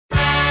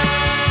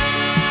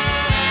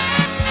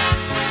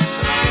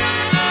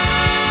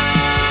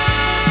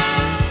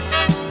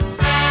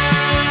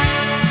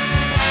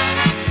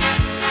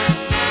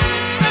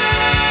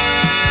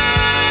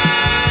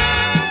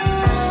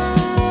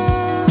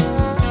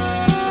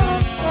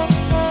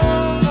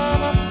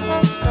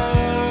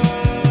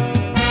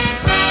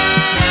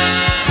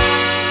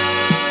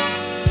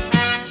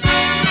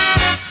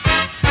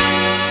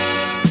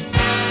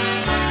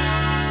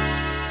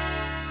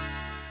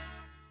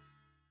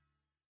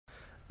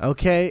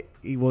Okay,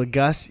 well,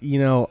 Gus,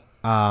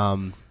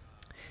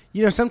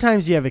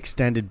 sometimes you have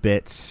extended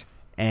bits,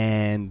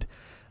 and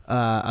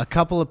a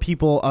lot of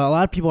people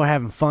are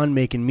having fun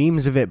making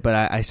memes of it, but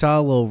I saw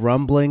little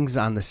rumblings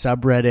on the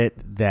subreddit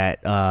that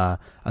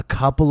a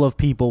couple of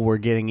people were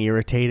getting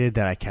irritated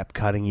that I kept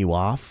cutting you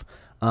off.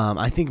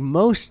 I think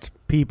most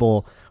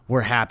people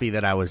were happy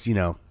that I was,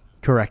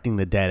 correcting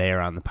the dead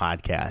air on the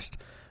podcast.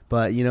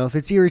 But, if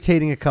it's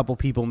irritating a couple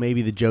people,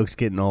 maybe the joke's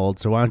getting old,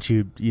 so why don't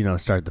you,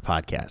 start the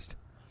podcast?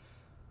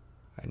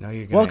 I know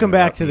you're gonna Welcome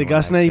back to the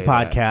Gus and Eddy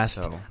podcast.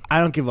 That, so. I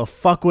don't give a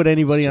fuck what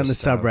anybody on the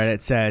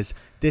subreddit says.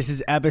 This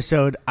is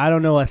episode,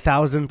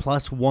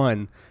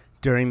 1,000+1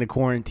 during the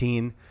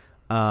quarantine.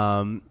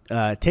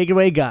 Take it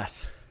away,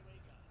 Gus.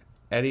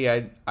 Eddy,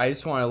 I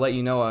just want to let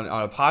you know on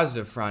a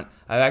positive front,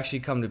 I've actually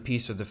come to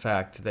peace with the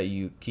fact that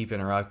you keep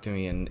interrupting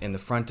me in the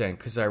front end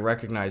because I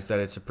recognize that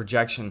it's a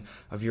projection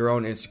of your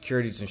own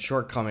insecurities and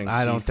shortcomings.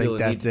 I don't think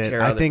that's it.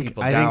 I think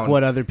down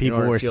what other people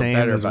were saying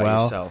as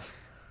well. Yourself.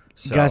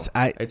 So, Gus,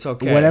 it's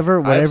okay.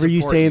 Whatever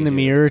you say in the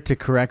mirror to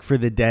correct for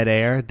the dead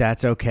air,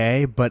 that's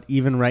okay. But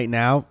even right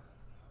now,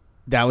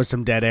 that was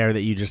some dead air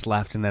that you just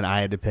left and then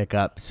I had to pick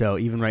up. So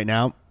even right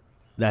now,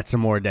 that's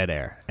some more dead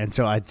air. And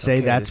so I'd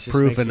say that's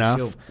proof enough.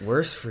 Me feel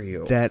worse for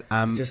you. That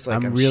I'm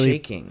really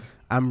shaking.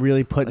 I'm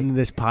really putting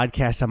this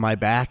podcast on my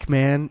back,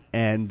 man.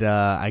 And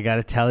I got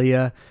to tell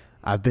you,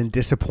 I've been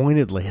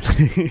disappointed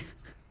lately.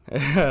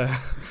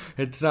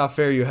 It's not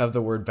fair you have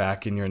the word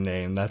back in your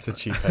name. That's a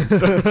cheaphead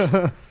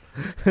stuff.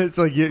 It's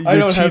like I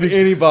don't have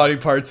any body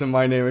parts in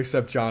my name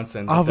except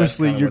Johnson.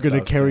 Obviously, you're going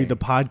to carry the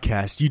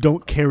podcast. You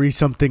don't carry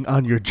something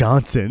on your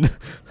Johnson.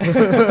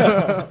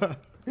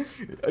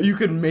 You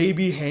could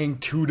maybe hang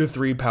 2 to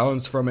 3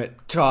 pounds from it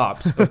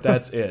tops, but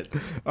that's it.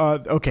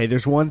 Okay,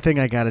 there's one thing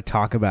I got to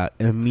talk about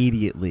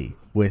immediately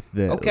with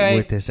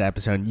this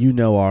episode. You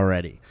know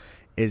already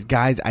is,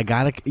 guys.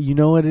 You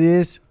know what it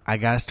is. I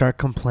gotta start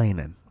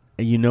complaining.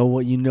 You know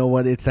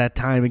what? It's that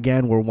time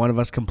again where one of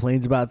us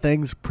complains about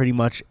things. Pretty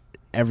much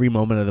every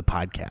moment of the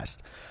podcast.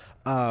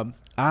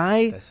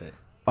 That's it.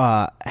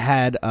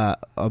 Had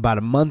about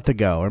a month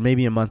ago, or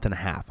maybe a month and a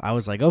half, I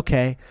was like,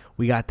 okay,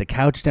 we got the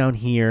couch down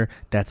here.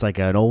 That's like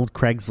an old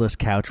Craigslist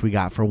couch we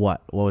got for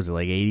what was it,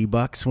 like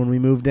 $80 when we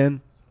moved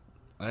in?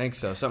 I think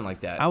so, something like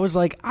that. I was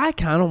like, I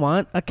kind of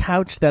want a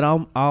couch that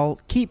I'll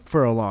keep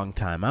for a long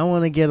time. I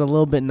want to get a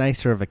little bit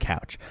nicer of a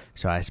couch.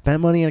 So I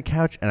spent money on a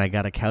couch, and I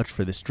got a couch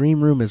for the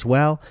stream room as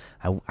well.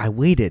 I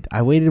waited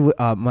with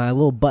my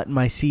little butt in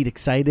my seat,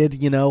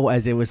 excited,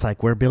 as it was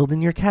like, we're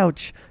building your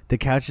couch. The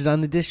couch is on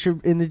the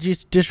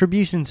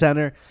distribution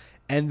center.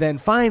 And then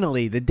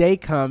finally, the day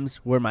comes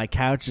where my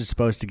couch is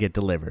supposed to get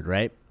delivered,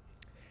 right?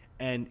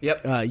 And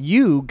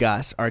you,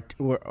 Gus,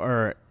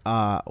 we're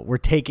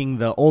taking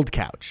the old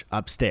couch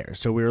upstairs.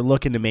 So we were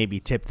looking to maybe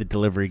tip the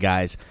delivery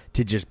guys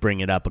to just bring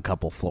it up a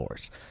couple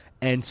floors.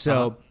 And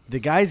so the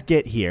guys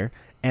get here,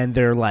 and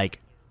they're like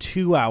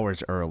 2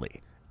 hours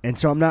early. And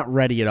so I'm not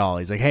ready at all.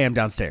 He's like, hey, I'm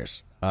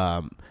downstairs.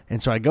 And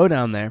so I go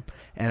down there,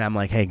 and I'm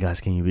like, hey,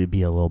 Gus, can you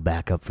be a little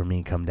backup for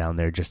me? Come down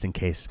there just in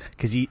case.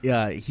 Because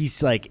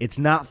he's like, it's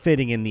not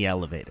fitting in the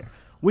elevator,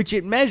 which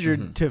it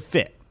measured to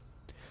fit.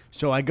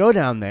 So I go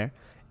down there.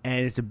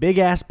 And it's a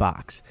big-ass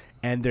box,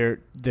 and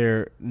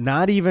they're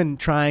not even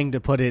trying to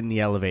put it in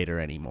the elevator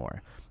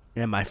anymore.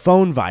 And my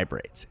phone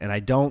vibrates, and I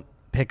don't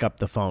pick up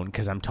the phone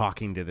because I'm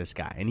talking to this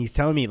guy. And he's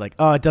telling me, like,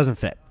 oh, it doesn't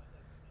fit.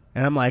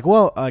 And I'm like,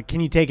 well, can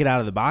you take it out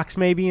of the box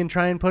maybe and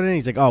try and put it in?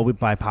 He's like, oh,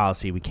 by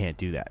policy, we can't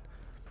do that.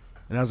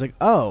 And I was like,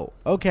 oh,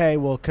 okay,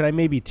 well, could I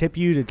maybe tip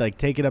you to, like,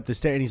 take it up the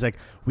stairs? And he's like,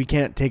 we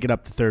can't take it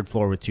up the 3rd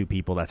floor with 2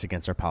 people. That's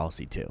against our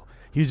policy, too.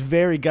 He was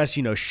very, Gus,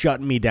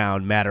 shutting me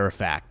down, matter of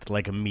fact,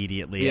 like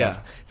immediately.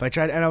 Yeah. If I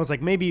tried, and I was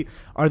like, maybe,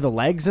 are the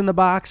legs in the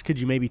box? Could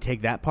you maybe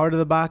take that part of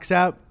the box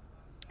out?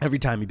 Every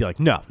time he'd be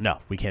like, no,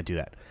 we can't do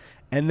that.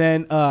 And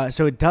then,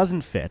 so it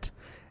doesn't fit.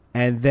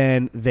 And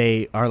then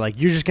they are like,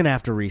 you're just going to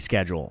have to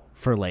reschedule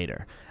for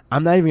later.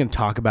 I'm not even going to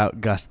talk about,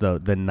 Gus,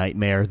 the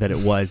nightmare that it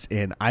was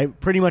in. I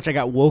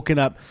got woken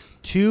up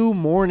 2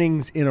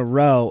 mornings in a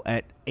row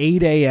at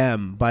 8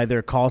 a.m. by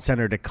their call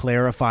center to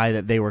clarify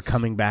that they were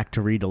coming back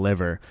to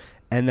redeliver.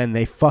 And then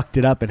they fucked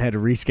it up and had to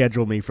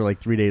reschedule me for like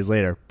 3 days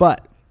later.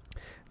 But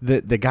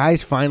the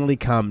guys finally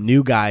come,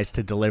 new guys,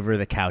 to deliver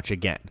the couch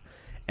again.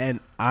 And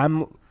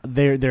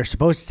they're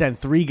supposed to send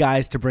 3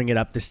 guys to bring it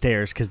up the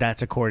stairs because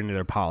that's according to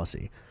their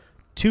policy.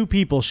 2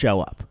 people show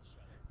up.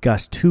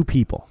 Gus, 2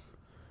 people.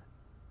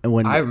 And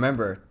when I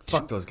remember,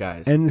 fuck those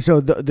guys. And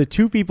so the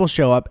 2 people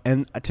show up,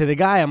 and to the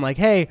guy, I'm like,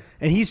 hey,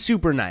 and he's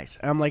super nice.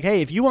 I'm like,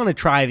 hey, if you want to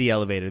try the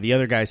elevator, the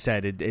other guy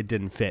said it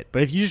didn't fit,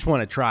 but if you just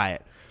want to try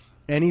it.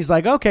 And he's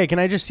like, okay, can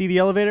I just see the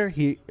elevator?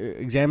 He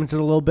examines it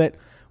a little bit,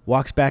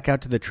 walks back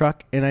out to the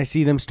truck, and I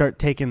see them start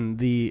taking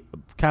the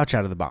couch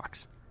out of the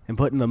box and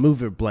putting the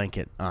mover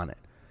blanket on it.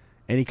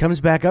 And he comes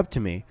back up to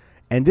me,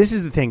 and this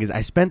is the thing, is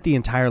I spent the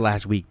entire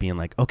last week being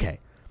like, okay,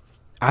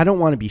 I don't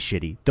want to be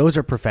shitty. Those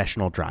are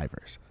professional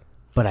drivers.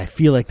 but I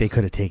feel like they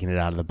could have taken it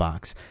out of the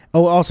box.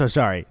 Oh, also,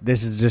 sorry.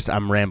 This is just,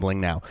 I'm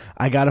rambling now.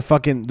 I got a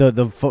fucking,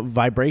 the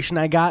vibration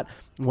I got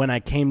when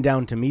I came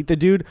down to meet the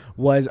dude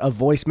was a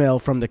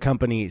voicemail from the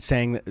company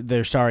saying that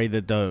they're sorry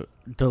that the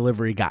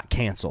delivery got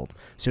canceled.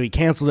 So he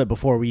canceled it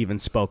before we even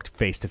spoke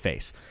face to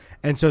face.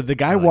 And so the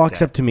guy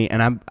walks up to me,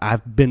 and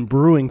I've been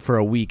brewing for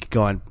a week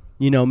going,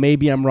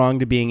 maybe I'm wrong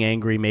to being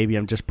angry. Maybe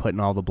I'm just putting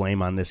all the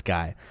blame on this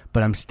guy,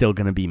 but I'm still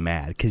going to be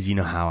mad because you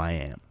know how I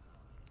am.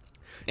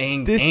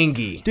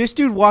 Angy. This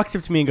dude walks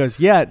up to me and goes,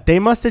 yeah, they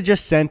must have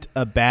just sent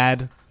a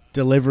bad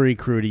delivery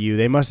crew to you.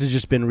 They must have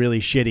just been really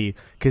shitty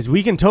because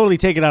we can totally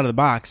take it out of the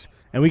box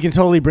and we can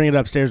totally bring it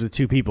upstairs with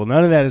 2 people.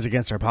 None of that is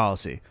against our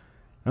policy. And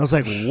I was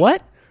like,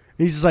 what?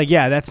 He's just like,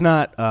 yeah, that's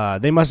not,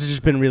 they must have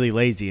just been really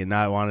lazy and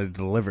not wanted to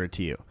deliver it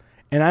to you.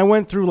 And I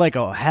went through like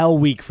a hell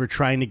week for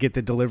trying to get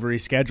the delivery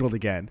scheduled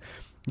again.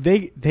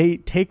 They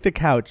take the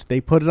couch,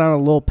 they put it on a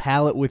little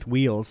pallet with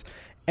wheels,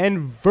 and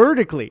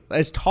vertically,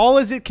 as tall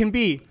as it can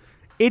be,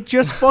 it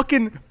just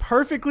fucking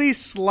perfectly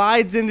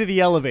slides into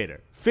the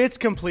elevator. Fits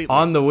completely.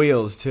 On the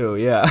wheels, too,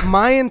 yeah.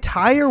 My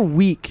entire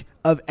week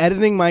of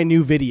editing my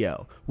new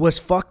video was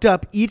fucked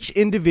up each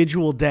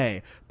individual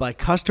day by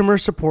customer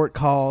support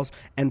calls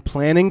and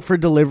planning for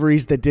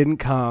deliveries that didn't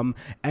come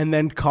and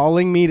then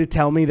calling me to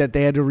tell me that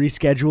they had to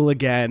reschedule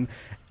again.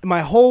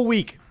 My whole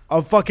week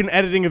of fucking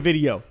editing a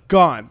video,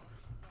 gone.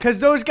 Because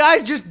those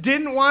guys just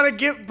didn't want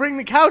to bring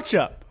the couch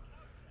up.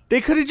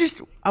 They could have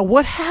just...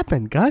 what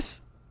happened,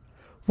 Gus?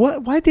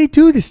 Why'd they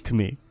do this to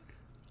me?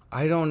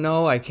 I don't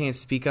know. I can't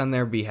speak on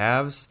their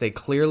behalves. They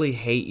clearly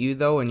hate you,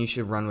 though, and you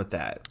should run with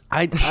that.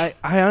 I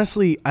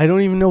honestly, I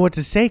don't even know what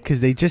to say because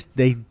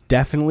they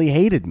definitely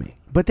hated me.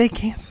 But they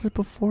canceled it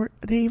before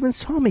they even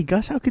saw me.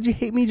 Gus, how could you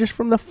hate me just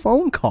from the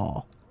phone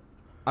call?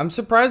 I'm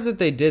surprised that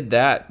they did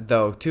that,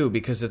 though, too,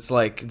 because it's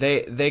like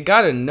they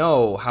got to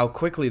know how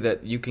quickly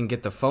that you can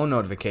get the phone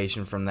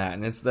notification from that.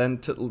 And it's then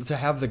to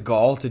have the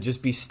gall to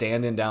just be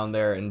standing down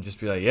there and just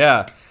be like,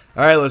 yeah,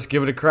 all right, let's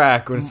give it a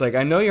crack. When it's like,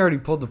 I know you already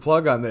pulled the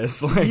plug on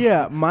this. Like,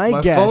 yeah,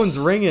 my guess. My phone's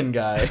ringing,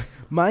 guy.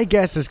 My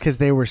guess is because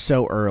they were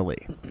so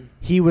early.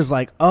 He was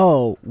like,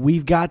 oh,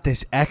 we've got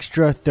this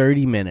extra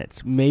 30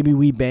 minutes. Maybe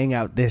we bang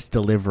out this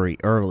delivery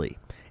early.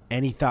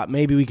 And he thought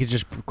maybe we could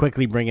just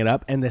quickly bring it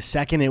up. And the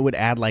second it would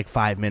add like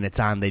 5 minutes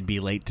on, they'd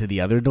be late to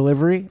the other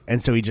delivery.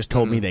 And so he just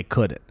told me they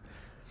couldn't.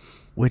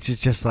 Which is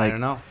just like... I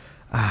don't know.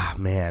 Ah,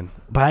 man.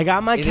 But I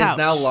got my couch. It is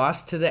now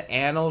lost to the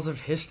annals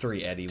of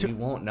history, Eddie. We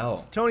won't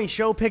know. Tony,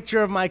 show a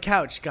picture of my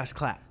couch. Gus,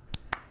 clap.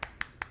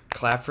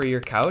 Clap for your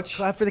couch?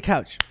 Clap for the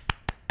couch.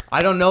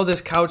 I don't know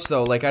this couch,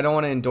 though. Like, I don't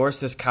want to endorse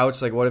this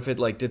couch. Like, what if it,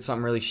 like, did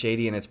something really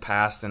shady and it's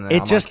passed and then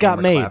it just got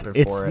made.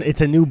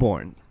 It's a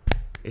newborn.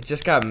 It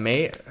just got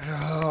made?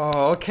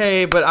 Oh,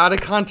 okay, but out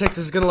of context,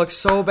 it's going to look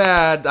so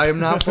bad. I am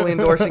not fully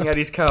endorsing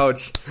Eddie's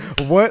couch.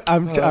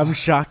 I'm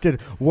shocked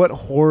at what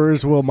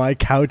horrors will my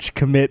couch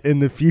commit in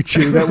the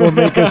future that will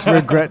make us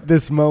regret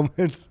this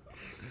moment.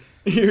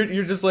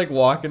 You're just like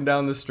walking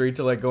down the street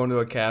to like go into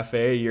a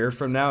cafe a year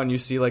from now, and you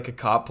see like a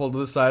cop pulled to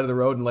the side of the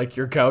road, and like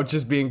your couch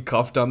is being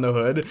cuffed on the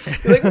hood.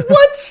 You're like,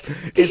 what?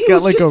 It's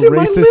got like a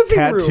racist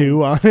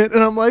tattoo on it,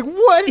 and I'm like,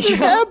 what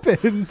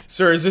happened?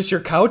 Sir, is this your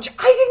couch?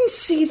 I didn't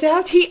see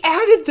that. He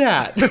added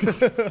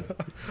that.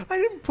 I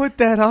didn't put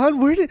that on.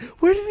 Where did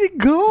it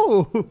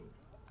go?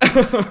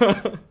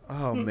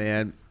 Oh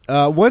man.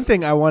 One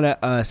thing I want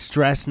to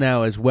stress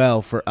now as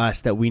well for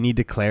us that we need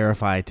to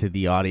clarify to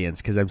the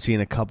audience, because I'm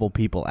seeing a couple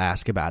people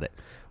ask about it.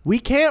 We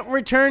can't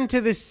return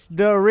to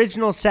the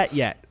original set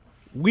yet.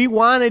 We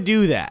want to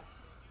do that.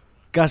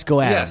 Gus,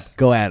 go at him.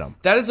 Go at him.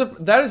 That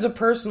is a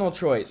personal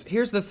choice.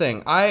 Here's the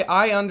thing.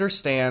 I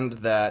understand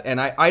that, and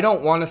I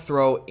don't want to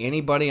throw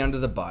anybody under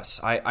the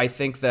bus. I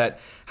think that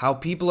how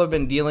people have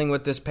been dealing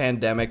with this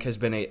pandemic has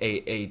been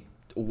a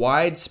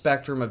wide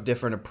spectrum of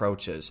different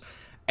approaches.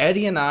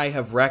 Eddie and I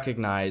have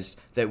recognized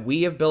that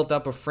we have built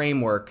up a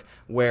framework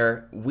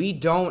where we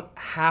don't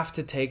have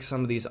to take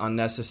some of these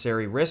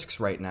unnecessary risks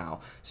right now.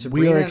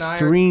 Sabrina we are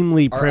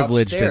extremely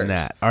privileged in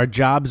that. Our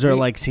jobs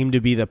are seem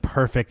to be the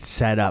perfect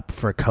setup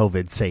for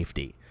COVID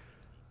safety.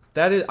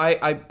 That is,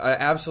 I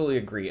absolutely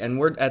agree. And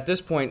we're at this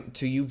point,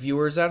 to you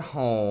viewers at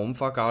home,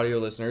 fuck audio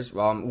listeners,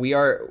 we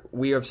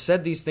have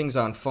said these things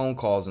on phone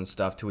calls and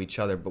stuff to each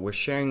other, but we're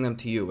sharing them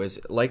to you. As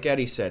like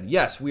Eddie said,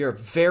 yes, we are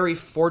very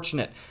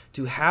fortunate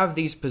to have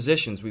these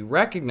positions. We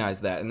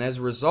recognize that, and as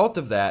a result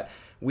of that,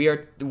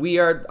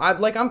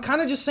 I'm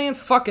kind of just saying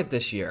fuck it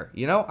this year.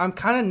 You know, I'm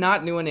kind of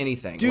not doing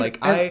anything. Dude,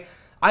 I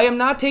am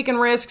not taking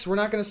risks. We're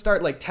not going to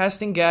start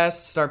testing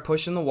guests, start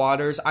pushing the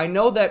waters. I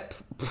know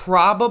that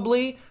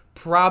probably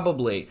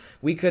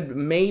we could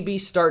maybe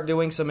start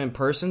doing some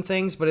in-person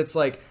things, but it's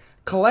like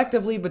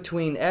collectively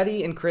between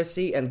Eddie and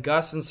Christy and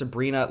Gus and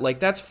Sabrina,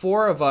 that's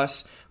 4 of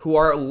us who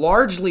are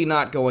largely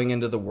not going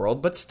into the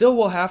world, but still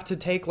will have to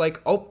take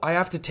I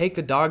have to take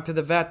the dog to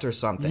the vet or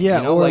something.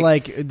 Yeah, or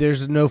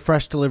there's no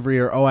fresh delivery,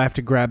 or I have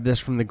to grab this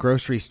from the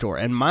grocery store.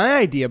 And my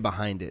idea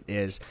behind it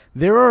is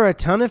there are a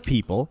ton of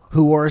people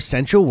who are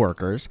essential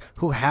workers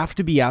who have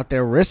to be out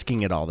there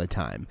risking it all the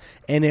time.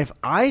 And if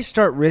I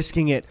start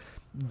risking it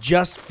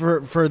just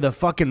for the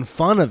fucking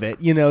fun of it,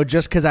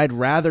 just because I'd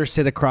rather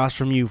sit across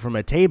from you from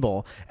a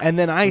table, and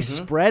then I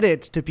spread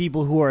it to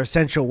people who are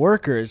essential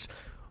workers.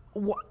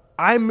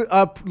 I'm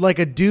like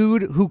a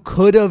dude who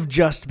could have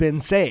just been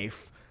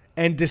safe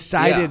and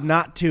decided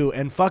not to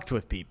and fucked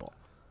with people.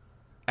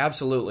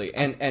 Absolutely.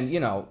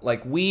 And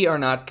like, we are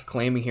not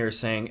claiming here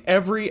saying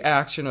every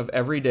action of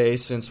every day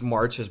since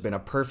March has been a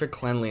perfect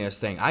cleanliness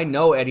thing. I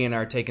know Eddie and I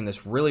are taking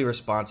this really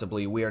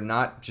responsibly. We are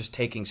not just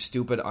taking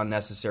stupid,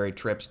 unnecessary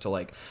trips to,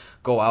 like,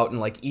 go out and,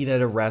 like, eat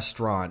at a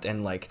restaurant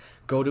and, like,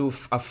 go to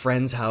a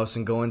friend's house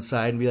and go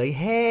inside and be like,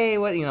 hey,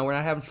 what, we're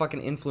not having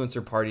fucking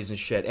influencer parties and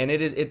shit. And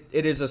it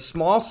is a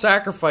small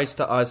sacrifice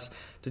to us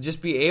to just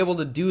be able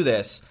to do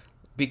this.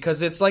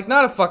 Because it's, like,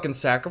 not a fucking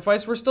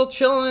sacrifice. We're still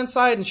chilling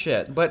inside and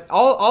shit. But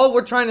all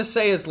we're trying to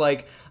say is,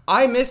 like,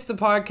 I miss the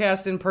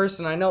podcast in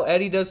person. I know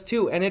Eddie does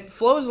too. And it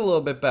flows a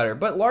little bit better.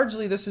 But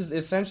largely, this is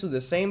essentially the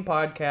same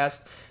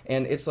podcast.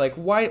 And it's like,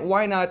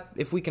 why not?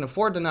 If we can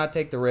afford to not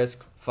take the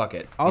risk, fuck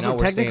it. Also,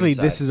 technically,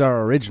 this is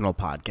our original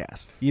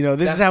podcast.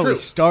 This is how we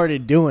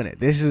started doing it.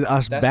 This is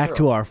us back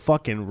to our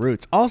fucking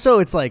roots. Also,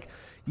 it's like,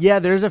 yeah,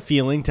 there's a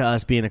feeling to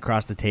us being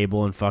across the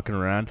table and fucking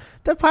around.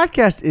 The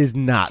podcast is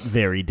not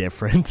very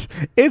different.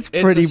 It's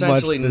pretty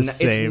much the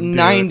same. It's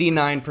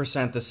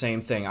 99% the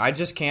same thing. I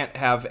just can't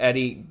have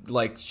Eddie,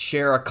 like,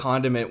 share a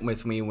condiment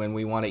with me when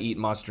we want to eat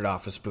mustard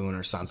off a spoon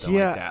or something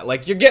like that.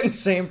 Like, you're getting the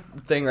same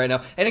thing right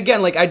now. And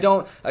again, like,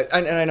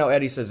 and I know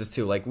Eddie says this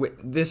too, like,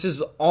 this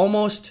is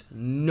almost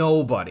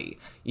nobody.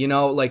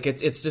 Like,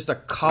 it's just a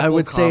couple. I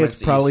would say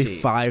it's probably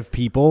 5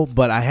 people,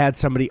 but I had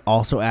somebody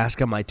also ask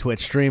on my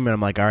Twitch stream, and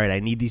I'm like, all right, I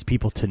need these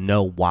people to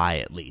know why,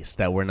 at least,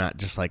 that we're not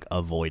just, like,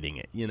 avoiding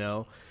it,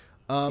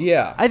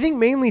 Yeah. I think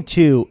mainly,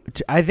 too,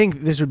 I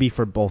think this would be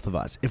for both of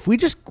us. If we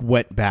just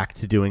went back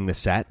to doing the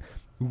set,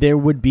 there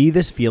would be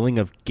this feeling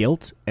of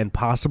guilt and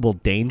possible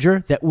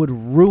danger that would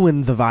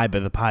ruin the vibe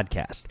of the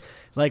podcast.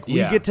 Like, we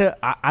get to,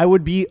 I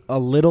would be a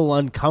little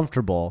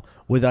uncomfortable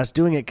with us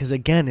doing it because,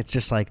 again, it's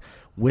just like,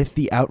 with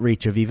the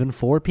outreach of even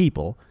 4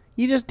 people,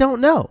 you just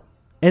don't know.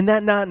 And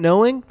that not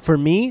knowing, for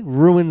me,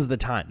 ruins the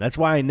time. That's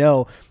why I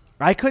know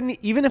I couldn't,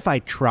 even if I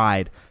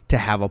tried to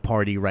have a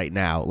party right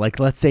now, like,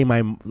 let's say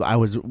my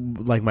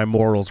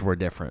morals were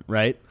different,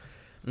 right?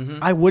 Mm-hmm.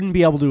 I wouldn't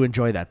be able to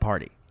enjoy that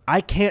party.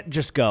 I can't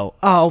just go,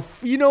 oh,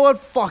 you know what?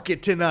 Fuck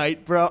it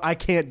tonight, bro. I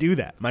can't do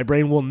that. My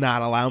brain will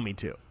not allow me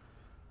to.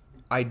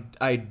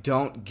 I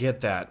don't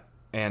get that.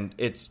 And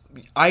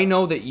I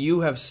know that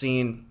you have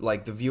seen,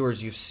 like, the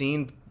viewers, you've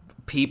seen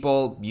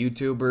people,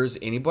 YouTubers,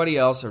 anybody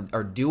else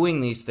are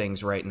doing these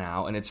things right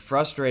now, and it's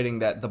frustrating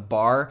that the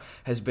bar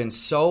has been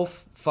so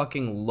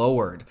fucking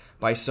lowered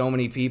by so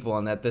many people,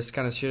 and that this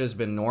kind of shit has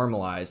been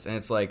normalized. And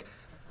it's like,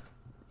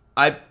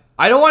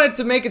 I don't want it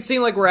to make it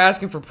seem like we're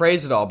asking for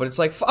praise at all, but it's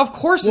like, of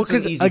course it's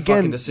an easy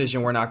fucking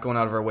decision. We're not going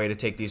out of our way to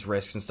take these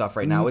risks and stuff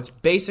right now. It's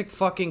basic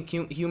fucking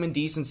human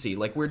decency.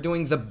 Like, we're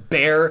doing the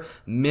bare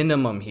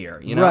minimum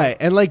here, Right,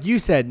 and like you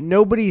said,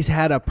 nobody's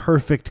had a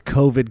perfect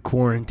COVID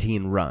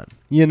quarantine run.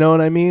 You know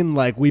what I mean?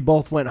 Like, we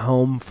both went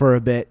home for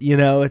a bit,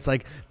 It's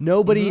like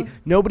nobody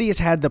has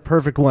had the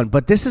perfect one,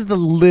 but this is the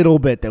little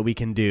bit that we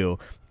can do,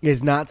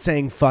 is not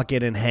saying fuck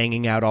it and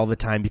hanging out all the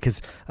time,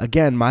 because,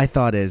 again, my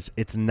thought is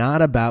it's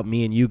not about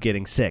me and you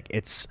getting sick.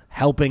 It's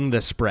helping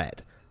the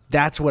spread.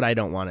 That's what I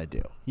don't want to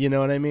do. You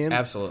know what I mean?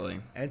 Absolutely.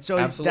 And so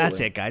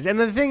that's it, guys. And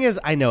the thing is,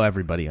 I know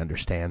everybody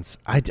understands.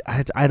 I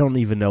don't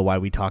even know why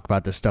we talk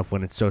about this stuff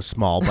when it's so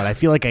small, but I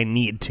feel like I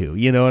need to.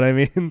 You know what I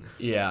mean?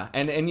 Yeah.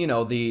 And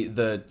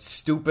the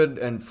stupid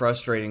and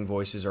frustrating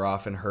voices are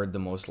often heard the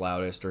most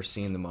loudest or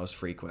seen the most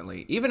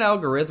frequently. Even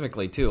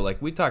algorithmically, too.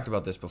 Like, we talked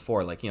about this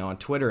before. Like, on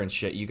Twitter and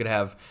shit, you could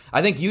have...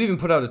 I think you even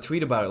put out a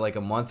tweet about it, like,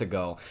 a month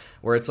ago,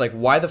 where it's like,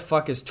 why the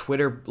fuck is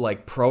Twitter,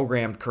 like,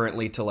 programmed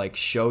currently to, like,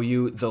 show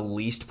you the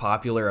least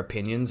popular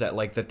opinions at,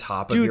 like, the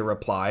top of your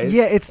replies?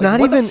 Yeah, it's like, not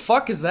what even... What the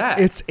fuck is that?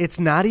 It's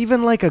not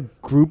even, like, a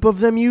group of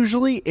them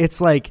usually.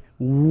 It's, like,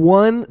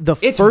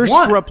 the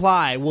first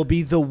reply will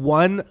be the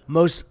one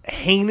most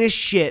heinous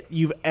shit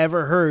you've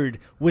ever heard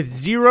with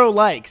 0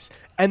 likes.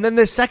 And then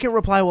the second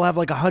reply will have,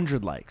 like,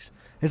 100 likes.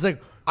 It's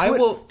like,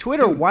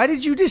 Twitter, why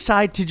did you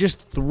decide to just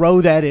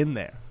throw that in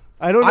there?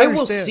 I don't understand. I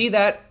will see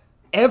that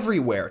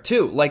everywhere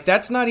too. Like,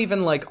 that's not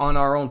even, like, on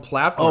our own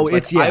platforms. Oh,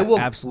 it's I will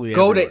absolutely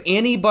go everywhere. to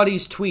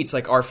anybody's tweets,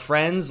 like our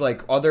friends,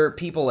 like other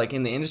people, like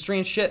in the industry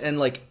and shit, and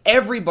like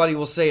everybody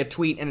will say a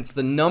tweet, and it's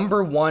the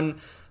number one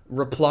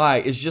reply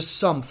is just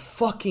some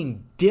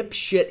fucking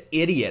dipshit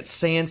idiot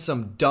saying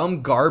some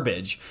dumb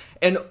garbage,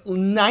 and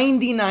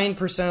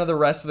 99% of the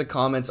rest of the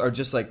comments are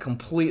just like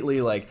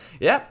completely like,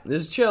 yeah,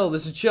 this is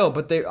chill,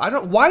 but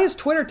why is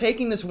Twitter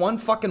taking this one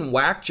fucking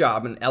whack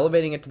job and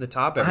elevating it to the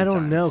top every time? I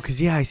don't know, because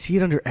I see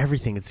it under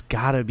everything. It's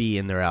gotta be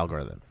in their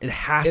algorithm.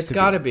 It's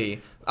gotta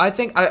be. I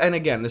think, and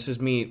again, this is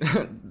me,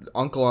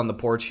 uncle on the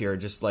porch here,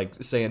 just like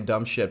saying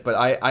dumb shit, but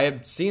I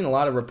have seen a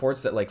lot of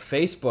reports that like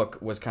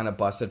Facebook was kind of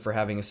busted for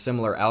having a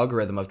similar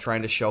algorithm of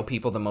trying to show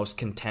people the most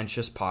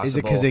contentious possible. Is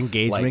it because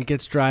engagement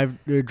gets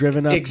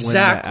driven up?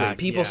 Exactly.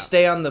 People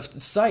stay on the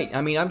site.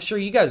 I mean, I'm sure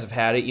you guys have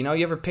had it. You know,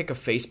 you ever pick a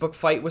Facebook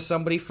fight with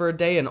somebody for a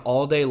day and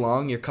all day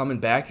long you're coming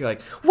back, you're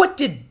like,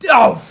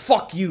 oh,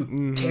 fuck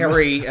you,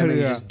 Terry, and then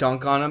you just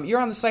dunk on them.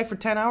 You're on the site for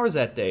 10 hours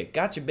that day.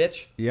 Gotcha,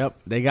 bitch. Yep,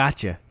 they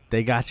got you.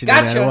 They got you no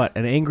matter what.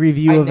 An angry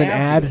view of an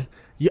ad.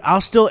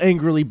 I'll still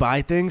angrily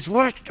buy things.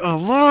 What? A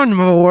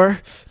lawnmower?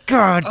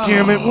 God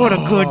damn it, what a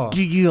good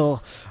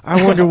deal.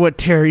 I wonder what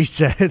Terry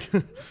said.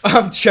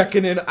 I'm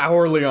checking in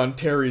hourly on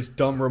Terry's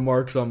dumb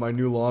remarks on my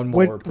new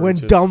lawnmower purchase. When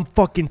dumb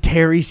fucking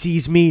Terry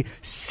sees me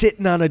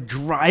sitting on a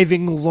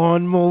driving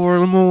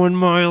lawnmower mowing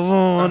my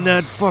lawn,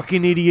 that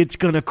fucking idiot's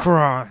gonna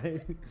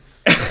cry.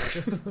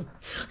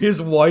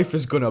 His wife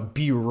is gonna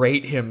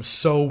berate him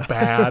so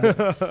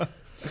bad.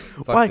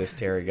 Fuck this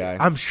Terry guy.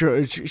 I'm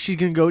sure she's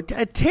going to go,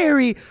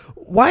 Terry,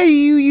 why do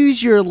you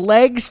use your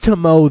legs to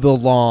mow the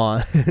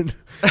lawn?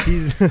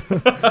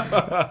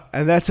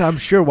 And that's, I'm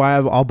sure, why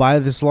I'll buy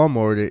this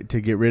lawnmower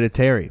to get rid of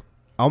Terry.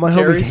 All my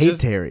homies hate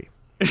Terry.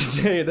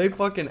 They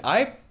fucking,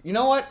 you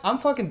know what? I'm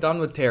fucking done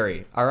with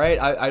Terry, all right?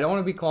 I don't want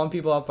to be calling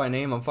people out by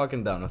name. I'm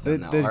fucking done with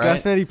it now, The all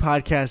Gus and Eddy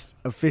podcast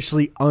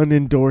officially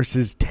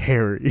unendorses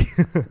Terry.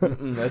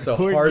 That's a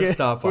hard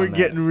stop on that. We're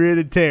getting rid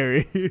of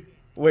Terry.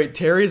 Wait,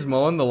 Terry's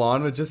mowing the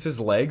lawn with just his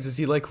legs? Is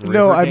he like river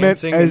No, I meant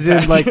dancing? as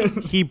in like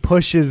he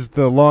pushes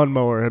the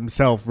launmower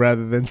himself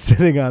rather than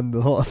sitting on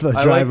the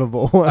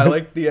drivable one. I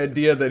like the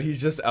idea that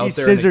he's just out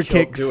there scissor in a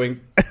kilt kicks.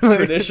 doing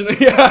traditional.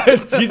 Yeah,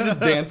 he's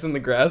just dancing the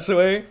grass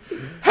away.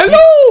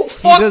 Hello,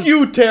 fuck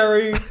you,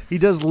 Terry. He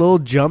does little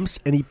jumps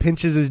and he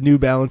pinches his New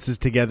Balances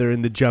together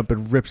in the jump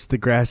and rips the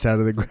grass out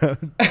of the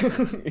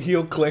ground.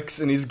 Heel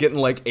clicks and he's getting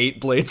like 8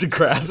 blades of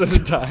grass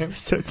at a time.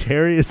 So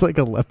Terry is like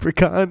a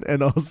leprechaun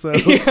and also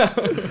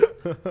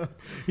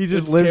he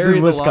just lives Terry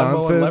in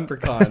Wisconsin. The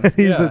leprechaun.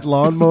 He's a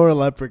lawnmower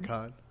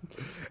leprechaun.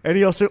 And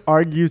he also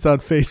argues on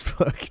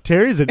Facebook.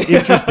 Terry's an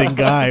interesting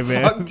guy,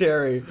 man. Fuck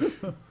Terry.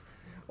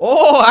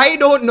 Oh, I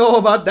don't know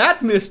about that,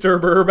 Mr.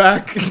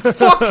 Burback.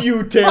 Fuck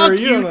you, Terry. Fuck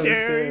you,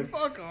 Terry.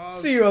 Fuck off.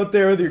 See you out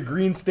there with your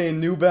green stained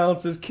New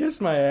Balances. Kiss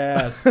my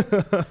ass.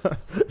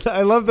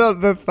 I love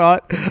the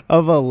thought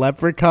of a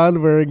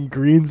leprechaun wearing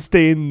green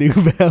stained New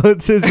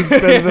Balances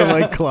instead of the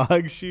like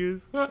clog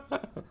shoes.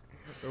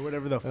 Or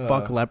whatever the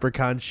fuck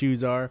leprechaun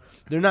shoes are.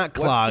 They're not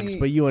clogs,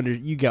 but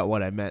you got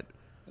what I meant.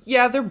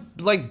 Yeah, they're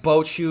like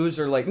boat shoes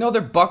or like, no,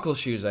 they're buckle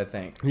shoes, I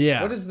think.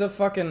 Yeah. What's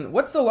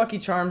the Lucky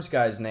Charms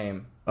guy's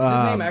name? Is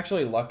his name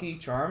actually Lucky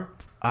Charm?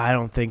 I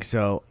don't think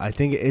so. I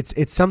think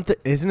it's something.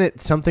 Isn't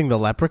it something the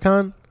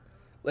leprechaun?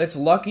 It's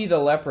Lucky the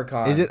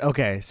Leprechaun. Is it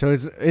okay? So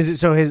is it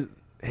so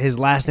his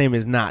last name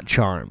is not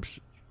Charms?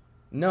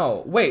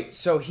 No, wait.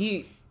 So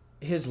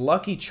his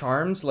Lucky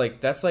Charms, like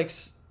that's like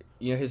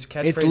his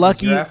catchphrase. It's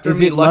Lucky. You're after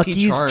is me, it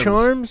Lucky Lucky's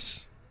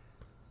Charms?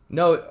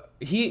 No,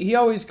 he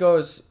always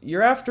goes,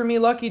 "You're after me,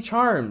 Lucky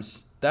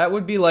Charms." That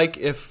would be like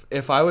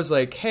if I was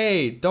like,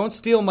 "Hey, don't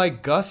steal my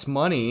Gus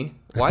money."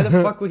 Why the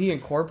fuck would he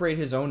incorporate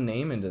his own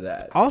name into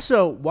that?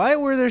 Also, why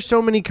were there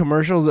so many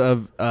commercials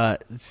of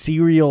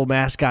cereal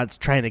mascots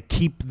trying to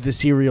keep the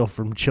cereal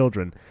from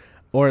children,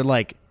 or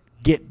like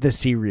get the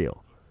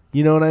cereal?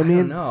 You know what I mean? I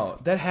don't know.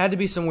 That had to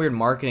be some weird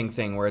marketing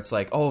thing where it's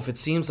like, oh, if it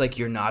seems like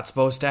you're not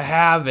supposed to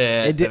have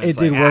it. It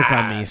did work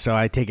on me, so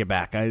I take it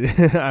back.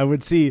 I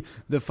would see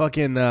the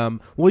fucking.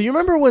 Well, you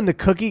remember when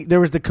there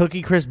was the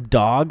Cookie Crisp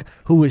dog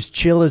who was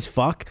chill as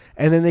fuck,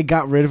 and then they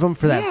got rid of him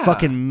for that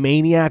fucking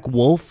maniac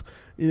wolf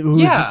who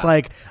was just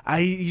like,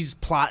 he's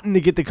plotting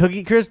to get the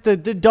Cookie Crisp. The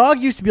dog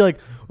used to be like,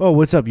 oh,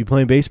 what's up? You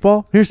playing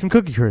baseball? Here's some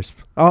Cookie Crisp.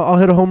 I'll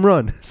hit a home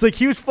run. It's like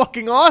he was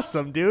fucking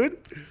awesome, dude.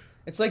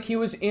 It's like he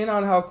was in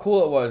on how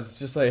cool it was. It's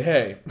just like,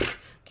 hey,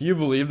 can you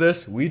believe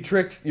this? We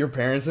tricked your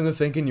parents into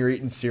thinking you're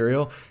eating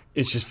cereal.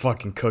 It's just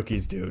fucking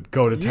cookies, dude.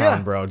 Go to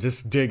town, bro.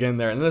 Just dig in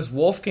there. And this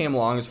wolf came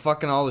along and was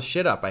fucking all the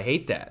shit up. I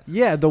hate that.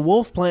 Yeah, the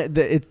wolf plan.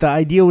 The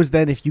idea was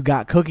then if you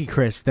got Cookie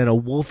Crisp, then a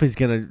wolf is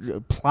going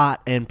to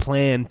plot and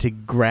plan to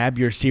grab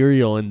your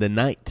cereal in the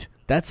night.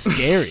 That's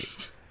scary.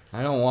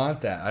 I don't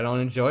want that. I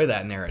don't enjoy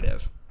that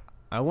narrative.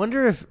 I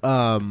wonder if...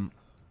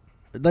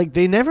 like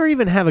they never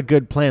even have a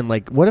good plan.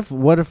 Like what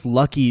if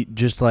Lucky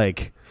just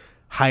like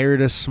hired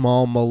a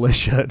small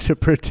militia to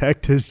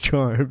protect his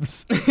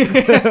charms?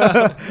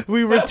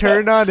 We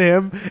return on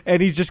him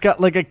and he's just got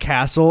like a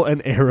castle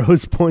and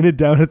arrows pointed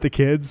down at the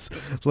kids.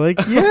 Like,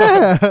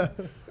 yeah.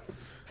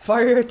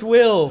 Fire at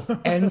will.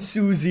 And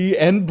Susie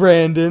and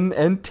Brandon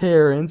and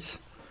Terrence.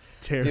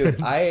 Dude,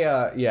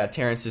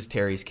 Terrence is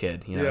Terry's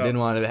kid. You know, I didn't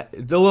want to.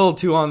 It's a little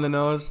too on the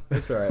nose.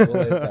 It's all right.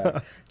 We'll hit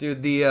that.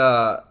 Dude,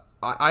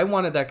 I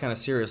wanted that kind of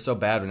cereal so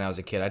bad when I was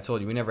a kid. I told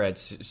you we never had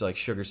like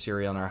sugar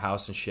cereal in our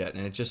house and shit.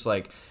 And it just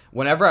like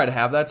whenever I'd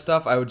have that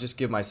stuff, I would just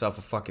give myself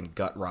a fucking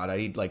gut rot. I'd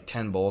eat like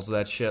 10 bowls of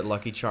that shit.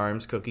 Lucky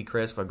Charms, Cookie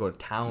Crisp. I'd go to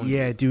town.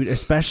 Yeah, dude.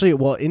 Especially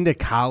into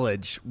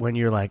college when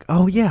you're like,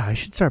 oh yeah, I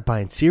should start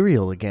buying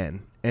cereal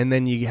again. And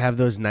then you have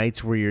those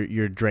nights where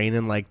you're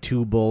draining like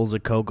 2 bowls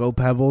of Cocoa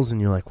Pebbles,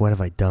 and you're like, what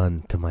have I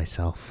done to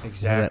myself?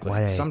 Exactly.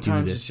 Why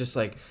Sometimes it's just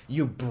like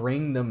you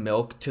bring the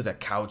milk to the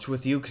couch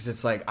with you because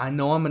it's like, I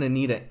know I'm going to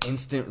need an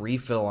instant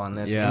refill on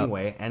this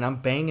anyway, and I'm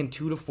banging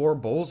 2 to 4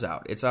 bowls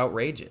out. It's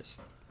outrageous.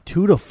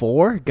 2 to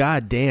 4?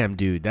 God damn,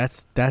 dude.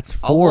 That's 4.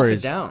 I'll wolf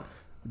it down.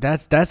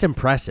 That's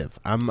impressive.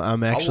 I'm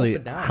actually. I'll wolf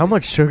it down, how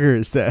much sugar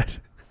is that?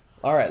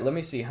 All right, let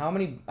me see. How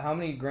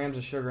many grams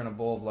of sugar in a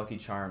bowl of Lucky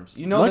Charms?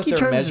 You know Lucky that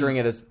they're Charms measuring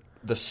it as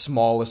the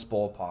smallest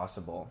bowl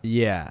possible.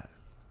 Yeah.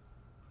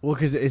 Well,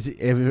 because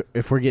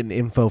if we're getting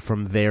info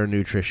from their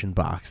nutrition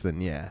box,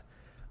 then yeah.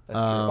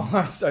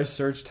 That's true. I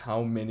searched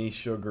how many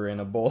sugar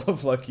in a bowl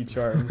of Lucky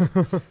Charms.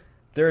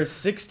 There is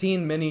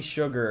 16 mini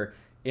sugar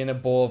in a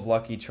bowl of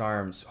Lucky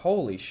Charms.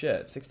 Holy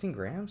shit, 16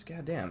 grams?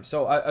 God damn.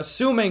 So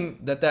assuming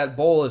that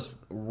bowl is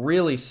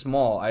really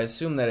small, I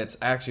assume that it's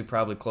actually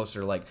probably closer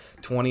to like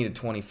 20 to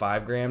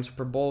 25 grams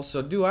per bowl.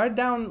 So do I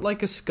down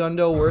like a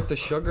scundo worth of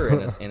sugar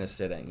in a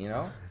sitting, you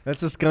know?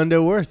 That's a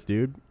scundo worth,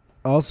 dude.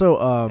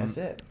 Also, that's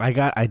it.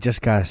 I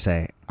just gotta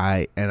say,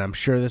 I'm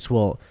sure this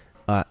will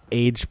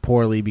age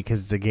poorly because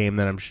it's a game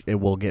that it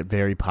will get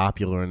very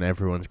popular and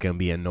everyone's gonna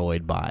be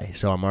annoyed by.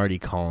 So I'm already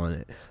calling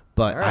it.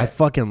 But right. I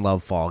fucking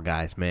love Fall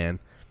Guys, man.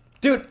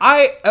 Dude,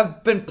 I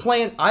have been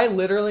playing.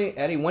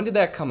 Eddie, when did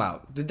that come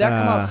out? Did that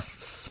come out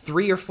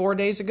 3 or 4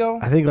 days ago?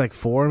 I think like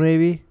 4,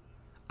 maybe.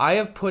 I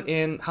have put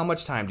in. How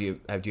much time do you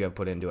have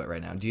put into it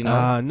right now? Do you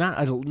know?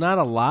 Not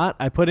a lot.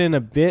 I put in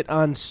a bit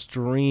on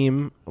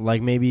stream,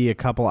 like maybe a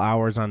couple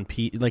hours on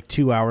like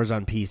 2 hours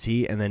on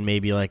PC, and then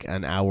maybe like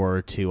an hour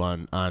or 2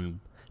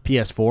 on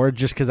PS4,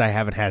 just because I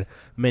haven't had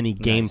many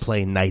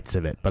gameplay nights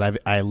of it.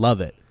 But I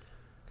love it.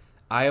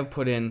 I have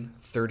put in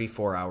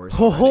 34 hours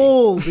already.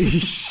 Holy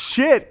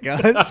shit,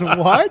 guys.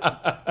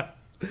 What?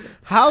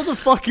 How the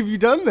fuck have you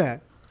done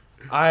that?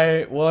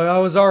 I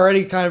was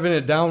already kind of in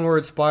a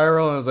downward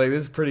spiral, and I was like,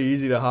 this is pretty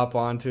easy to hop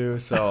onto.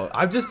 So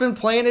I've just been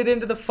playing it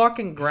into the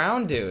fucking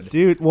ground, dude.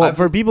 Dude, well,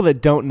 for people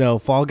that don't know,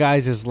 Fall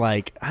Guys is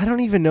like, I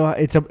don't even know.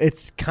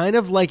 It's kind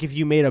of like if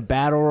you made a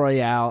battle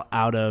royale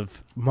out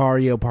of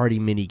Mario Party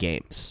mini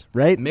games,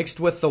 right? Mixed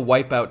with the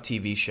Wipeout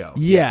TV show.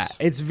 Yeah,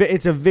 yes.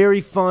 It's a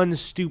very fun,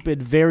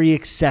 stupid, very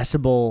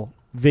accessible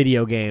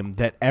video game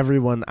that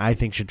everyone I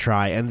think should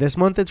try, and this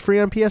month it's free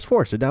on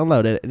PS4, so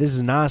download it. This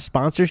is not a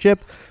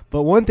sponsorship,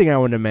 but one thing I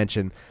want to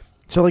mention,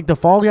 so like the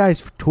Fall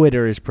Guys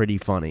Twitter is pretty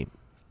funny,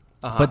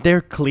 but they're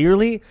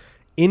clearly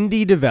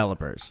indie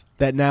developers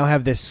that now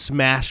have this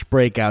smash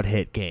breakout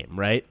hit game,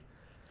 right?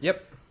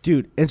 Yep.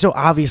 Dude, and so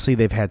obviously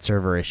they've had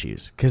server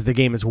issues because the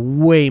game is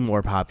way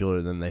more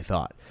popular than they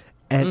thought.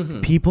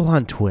 And people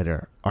on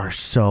Twitter are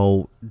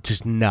so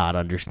just not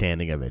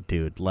understanding of it,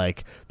 dude.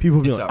 Like,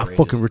 people be like, I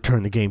fucking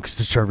return the game because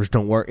the servers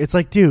don't work. It's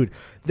like, dude,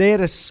 they had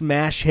a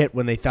smash hit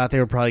when they thought they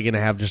were probably going to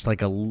have just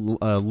like a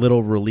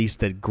little release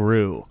that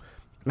grew.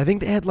 I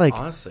think they had like,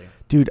 honestly,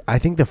 dude, I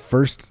think the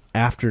first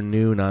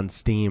afternoon on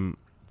Steam,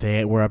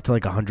 they were up to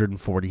like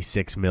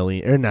 146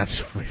 million, or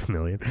not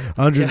million,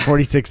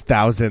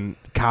 146,000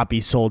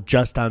 copies sold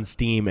just on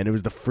Steam, and it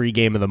was the free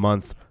game of the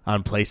month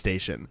on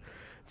PlayStation.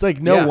 It's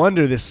like, no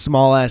wonder this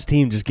small-ass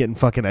team just getting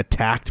fucking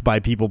attacked by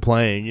people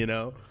playing, you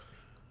know?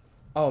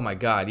 Oh, my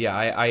God. Yeah,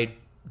 I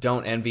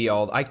don't envy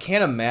I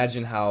can't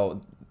imagine how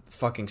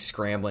fucking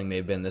scrambling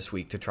they've been this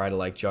week to try to,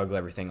 like, juggle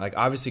everything. Like,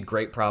 obviously,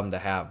 great problem to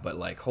have, but,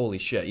 like, holy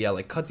shit. Yeah,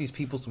 like, cut these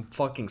people some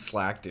fucking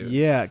slack, dude.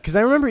 Yeah, because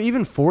I remember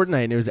even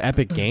Fortnite, and it was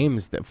Epic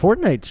Games, that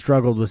Fortnite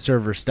struggled with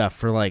server stuff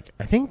for, like,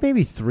 I think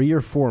maybe 3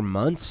 or 4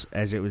 months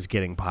as it was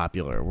getting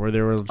popular, where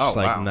there were just,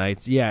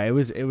 nights. Yeah, it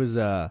was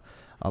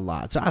a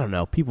lot. So I don't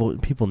know.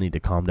 People need to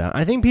calm down.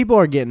 I think people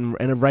are getting,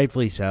 and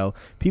rightfully so,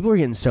 people are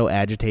getting so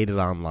agitated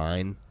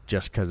online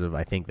just because of,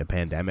 I think, the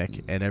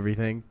pandemic and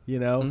everything, you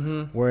know?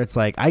 Where it's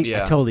like, I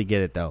totally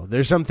get it, though.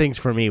 There's some things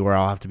for me where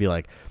I'll have to be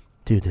like,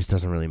 dude, this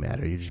doesn't really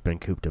matter. You've just been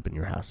cooped up in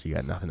your house. You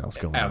got nothing else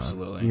going on.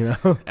 Absolutely. You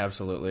know?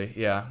 Absolutely.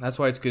 Yeah. That's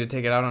why it's good to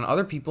take it out on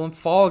other people in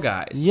Fall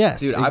Guys. Yes,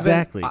 dude,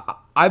 exactly.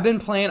 I've been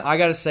playing, I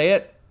got to say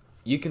it,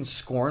 you can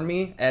scorn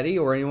me, Eddie,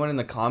 or anyone in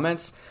the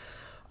comments.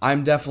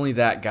 I'm definitely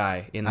that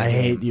guy in the game. I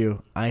hate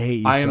you I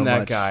am so that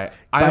much. Guy.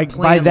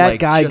 By that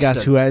guy,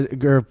 Gus, who has,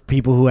 or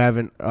people who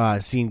haven't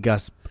seen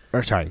Gus,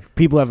 or sorry,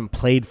 people who haven't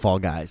played Fall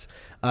Guys.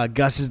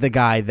 Gus is the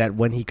guy that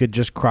when he could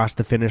just cross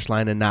the finish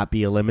line and not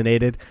be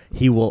eliminated,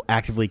 he will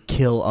actively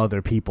kill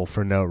other people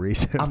for no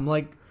reason.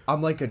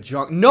 I'm like a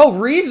junk. No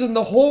reason.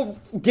 The whole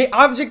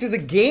object of the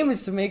game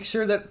is to make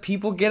sure that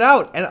people get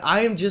out, and I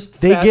am just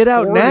they get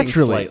out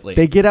naturally. Slightly.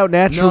 They get out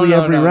naturally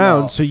every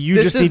round. So you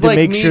this just need to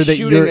make sure that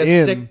you're a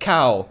in. Sick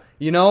cow.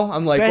 You know,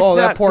 I'm like, That's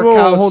that poor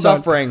cow's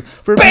suffering.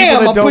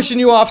 Bam! I'm pushing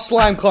you off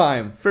slime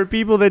climb. For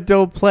people that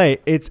don't play,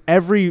 it's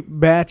every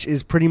match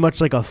is pretty much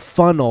like a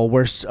funnel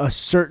where a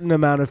certain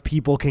amount of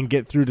people can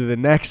get through to the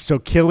next. So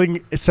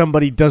killing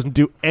somebody doesn't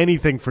do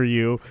anything for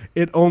you.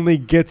 It only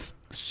gets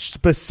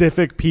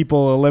specific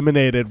people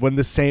eliminated when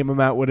the same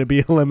amount would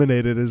be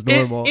eliminated as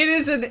normal. It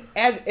is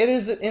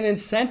an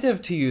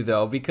incentive to you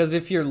though, because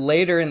if you're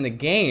later in the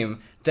game,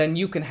 then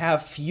you can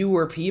have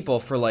fewer people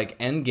for like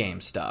end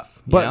game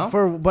stuff.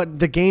 But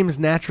the games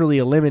naturally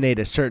eliminate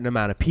a certain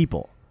amount of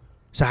people.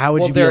 So how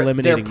would you be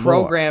eliminating They're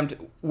programmed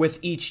with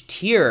each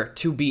tier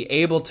to be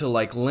able to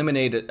like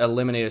eliminate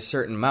a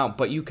certain amount,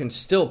 but you can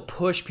still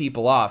push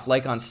people off.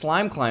 Like on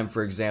Slime Climb,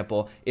 for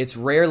example, it's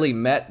rarely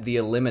met the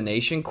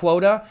elimination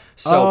quota.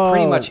 So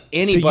pretty much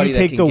anybody that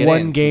can get in. So you take the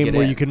one game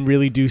where you can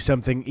really do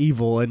something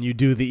evil and you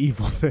do the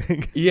evil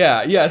thing.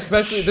 Yeah,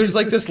 especially there's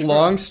like this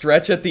long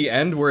stretch at the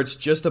end where it's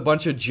just a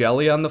bunch of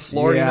jelly on the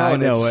floor,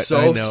 and it's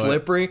so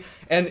slippery.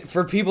 And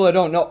for people that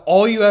don't know,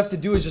 all you have to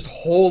do is just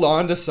hold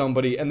on to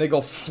somebody and they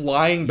go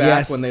flying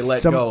back when they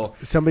let go.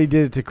 Somebody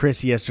did it to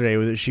Chrissy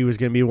yesterday. She was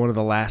going to be one of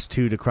the last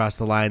two to cross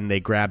the line, and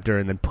they grabbed her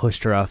and then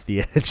pushed her off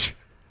the edge.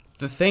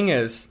 The thing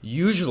is,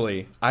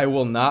 usually I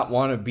will not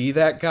want to be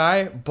that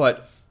guy,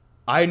 but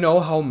I know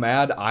how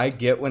mad I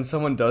get when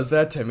someone does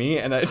that to me,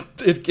 and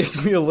it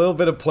gives me a little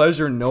bit of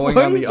pleasure knowing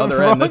on the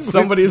other end that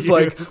somebody's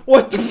like,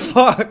 what the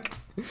fuck?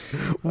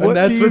 And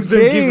that's what's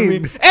been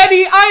giving me.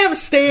 Eddy, I am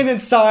staying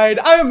inside.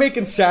 I am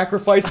making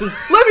sacrifices.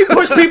 Let me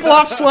push people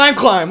off Slime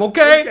Climb,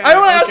 okay? I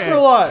don't ask for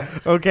a lot.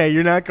 Okay,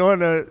 you're not going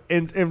to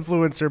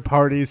influencer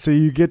parties, so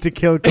you get to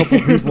kill a couple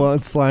people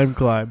on Slime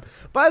Climb.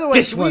 By the way,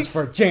 this one's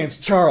for James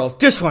Charles.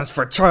 This one's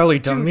for Charlie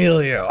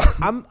D'Amelio.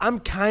 I'm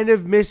kind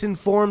of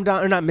misinformed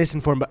on, or not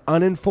misinformed, but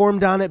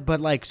uninformed on it.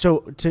 But like, so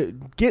to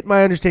get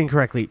my understanding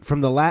correctly, from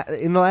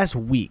in the last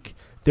week,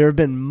 there have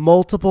been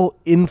multiple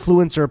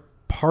influencer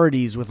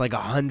parties with like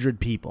 100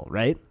 people,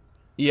 right?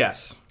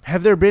 Yes.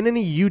 Have there been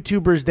any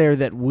YouTubers there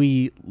that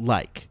we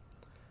like?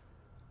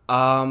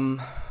 I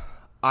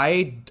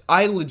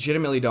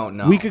legitimately don't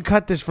know. We could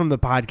cut this from the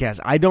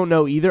podcast. I don't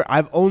know either.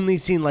 I've only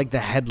seen like the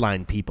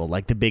headline people,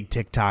 like the big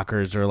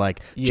TikTokers or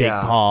like Jake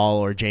Paul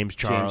or James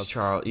Charles.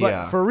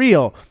 But for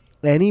real,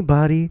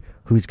 anybody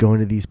who's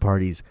going to these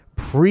parties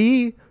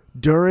pre,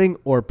 during,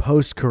 or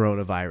post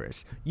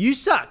coronavirus, you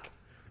suck.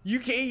 You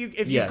can't.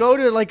 If you go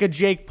to like a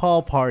Jake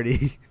Paul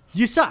party,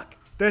 you suck.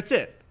 That's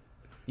it.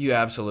 You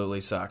absolutely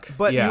suck.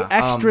 But you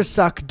extra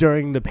suck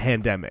during the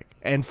pandemic,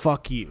 and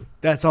fuck you.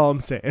 That's all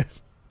I'm saying.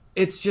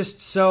 It's just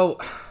so,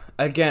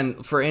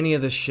 again, for any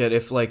of this shit,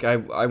 if like I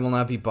will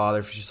not be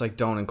bothered if you just like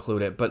don't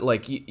include it. But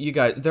like you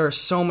guys, there are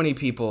so many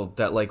people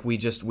that like we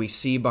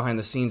see behind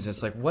the scenes. And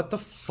it's like, what the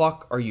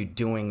fuck are you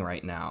doing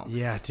right now?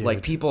 Yeah, dude.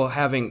 Like people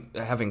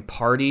having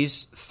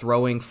parties,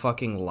 throwing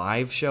fucking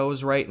live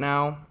shows right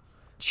now.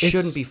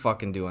 Shouldn't be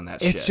fucking doing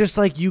that shit. It's just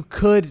like you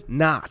could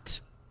not.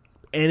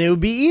 And it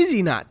would be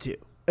easy not to.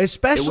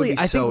 Especially,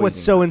 I think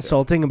what's so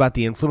insulting about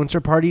the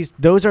influencer parties,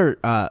 those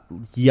are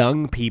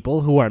young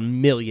people who are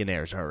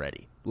millionaires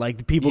already. Like,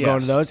 the people going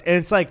to those. And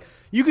it's like,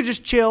 you could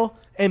just chill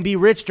and be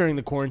rich during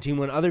the quarantine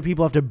when other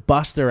people have to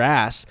bust their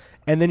ass.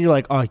 And then you're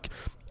like, oh,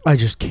 I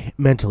just can't,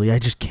 mentally, I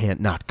just can't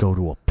not go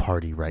to a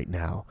party right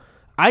now.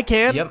 I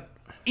can. Yep.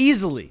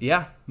 Easily.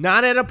 Yeah.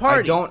 Not at a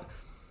party.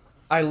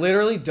 I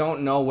literally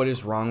don't know what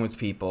is wrong with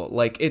people.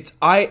 Like,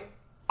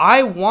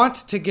 I want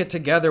to get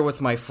together with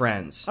my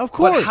friends. Of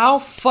course. But how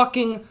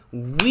fucking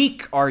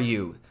weak are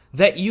you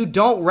that you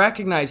don't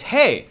recognize,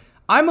 hey,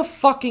 I'm a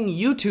fucking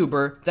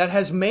YouTuber that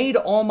has made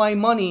all my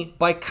money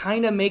by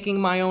kind of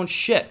making my own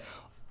shit.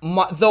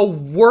 The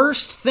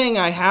worst thing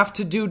I have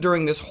to do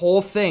during this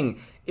whole thing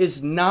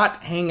is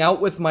not hang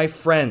out with my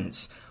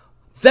friends.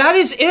 That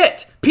is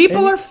it.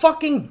 People are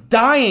fucking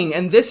dying,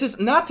 and this is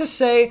not to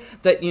say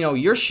that,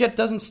 your shit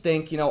doesn't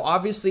stink.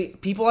 Obviously,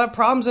 people have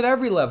problems at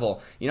every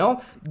level.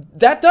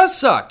 That does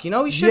suck.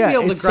 You should be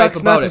able to gripe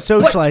about it. It sucks not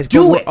to socialize,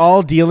 but we're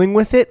all dealing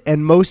with it,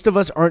 and most of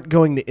us aren't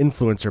going to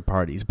influencer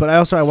parties. But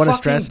I want to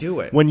stress,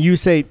 when you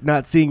say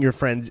not seeing your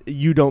friends,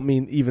 you don't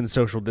mean even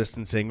social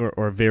distancing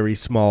or very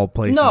small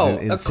places.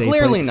 No,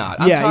 clearly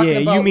not. I'm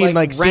talking about you mean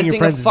like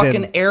renting a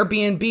fucking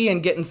Airbnb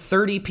and getting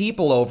 30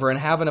 people over and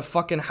having a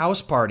fucking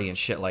house party and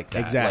shit like that.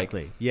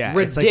 Exactly. Yeah,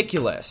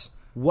 ridiculous.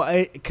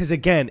 Because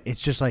again,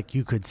 it's just like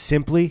you could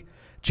simply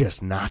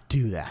just not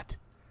do that,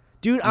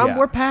 dude.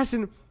 We're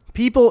passing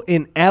people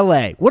in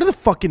LA. What are the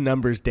fucking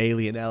numbers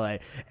daily in LA?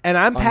 And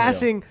I'm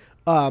passing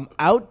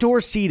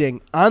outdoor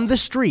seating on the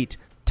street,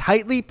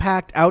 tightly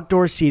packed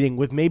outdoor seating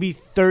with maybe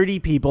 30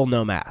 people,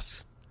 no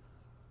masks.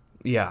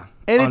 Yeah,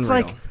 and it's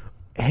like,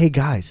 hey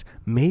guys,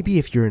 maybe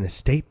if you're in a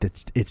state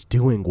it's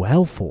doing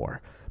well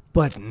for,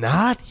 but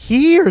not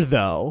here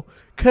though,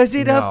 because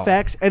it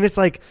affects. And it's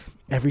like,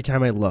 every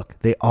time I look,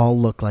 they all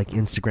look like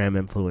Instagram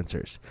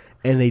influencers.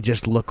 And they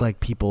just look like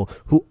people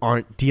who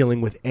aren't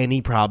dealing with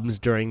any problems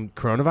during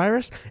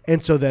coronavirus.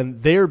 And so then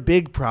their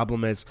big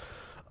problem is,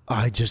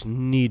 I just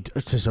need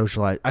to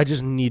socialize. I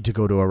just need to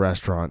go to a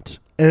restaurant.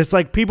 And it's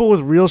like people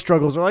with real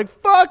struggles are like,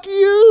 fuck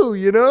you,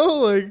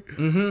 like.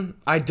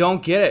 I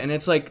don't get it. And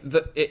it's like,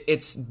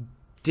 it's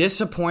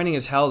disappointing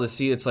as hell to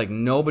see. It's like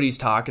nobody's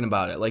talking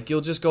about it. Like,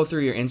 you'll just go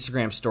through your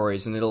Instagram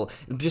stories and it'll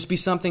just be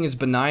something as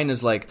benign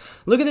as like,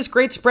 look at this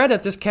great spread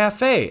at this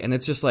cafe, and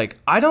it's just like,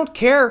 I don't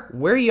care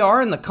where you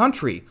are in the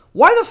country.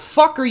 Why the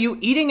fuck are you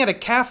eating at a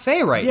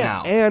cafe right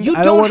now? And you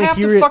I don't have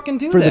to fucking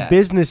do for that. For the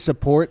business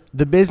support,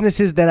 the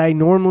businesses that I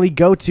normally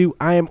go to,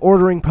 I am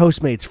ordering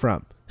Postmates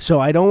from. So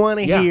I don't want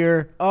to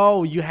hear,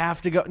 oh, you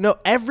have to go. No,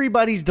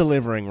 everybody's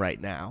delivering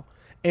right now.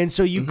 And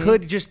so you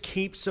could just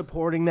keep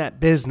supporting that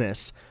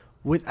business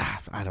with,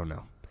 I don't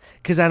know.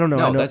 Because I don't know.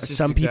 No, I know that's just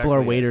some people are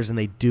exactly waiters and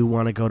they do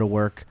want to go to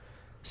work.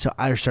 So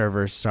our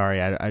servers,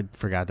 sorry, I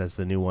forgot that's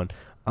the new one.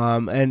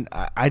 And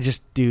I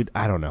just, dude,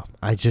 I don't know.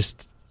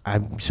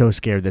 I'm so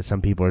scared that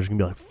some people are just going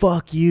to be like,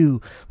 fuck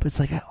you. But it's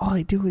like, all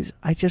I do is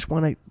I just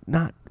want to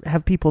not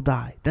have people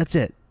die. That's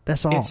it.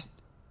 That's all.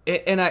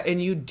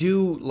 And you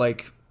do,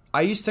 like,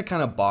 I used to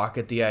kind of balk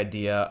at the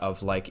idea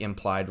of, like,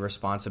 implied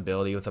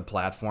responsibility with a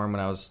platform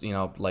when I was,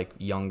 like,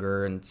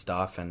 younger and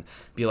stuff, and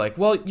be like,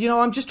 well,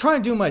 I'm just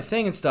trying to do my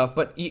thing and stuff,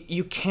 but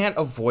you can't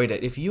avoid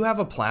it. If you have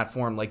a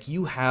platform, like,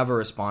 you have a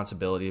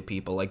responsibility to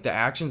people. Like, the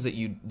actions that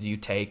you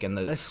take and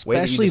the way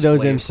that you display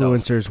those yourself.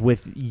 Influencers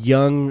with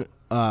young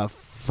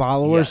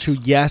followers who,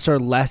 yes, are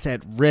less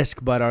at risk,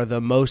 but are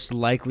the most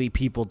likely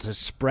people to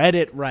spread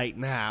it right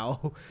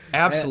now.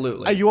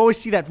 Absolutely. You always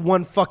see that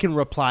one fucking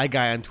reply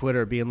guy on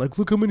Twitter being like,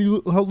 look how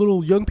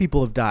little young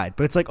people have died.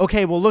 But it's like,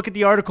 okay, well, look at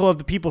the article of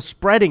the people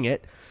spreading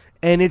it,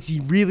 and it's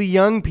really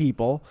young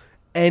people,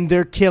 and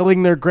they're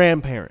killing their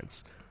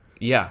grandparents.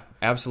 Yeah,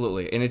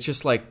 absolutely. And it's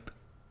just like,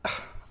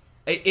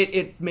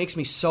 it makes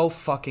me so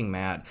fucking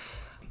mad.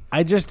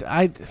 I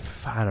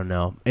don't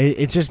know.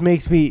 It just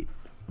makes me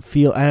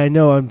feel, and I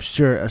know I'm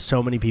sure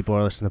so many people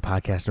are listening to the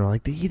podcast and are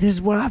like, this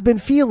is what I've been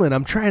feeling.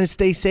 I'm trying to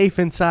stay safe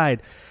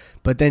inside.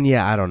 But then,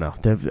 I don't know.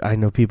 I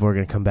know people are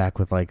going to come back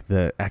with like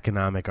the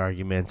economic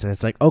arguments, and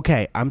it's like,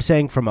 okay, I'm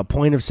saying from a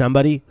point of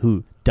somebody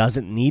who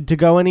doesn't need to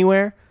go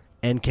anywhere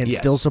and can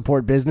still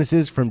support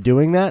businesses from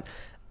doing that.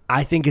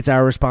 I think it's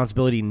our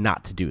responsibility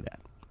not to do that.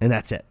 And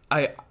that's it.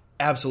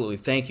 Absolutely.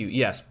 Thank you.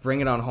 Yes.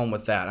 Bring it on home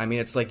with that. I mean,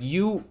 it's like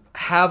you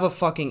have a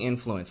fucking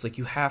influence. Like,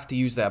 you have to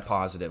use that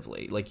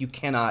positively. Like, you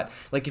cannot,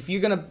 like, if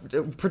you're going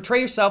to portray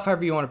yourself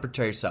however you want to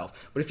portray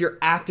yourself, but if you're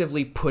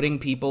actively putting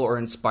people or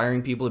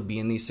inspiring people to be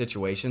in these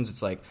situations,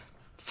 it's like,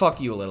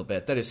 fuck you a little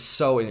bit. That is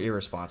so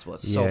irresponsible.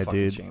 It's so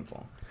fucking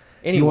shameful.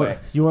 Anyway,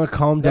 you want to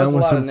calm down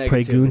with some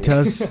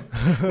preguntas?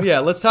 Yeah,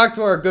 let's talk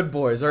to our good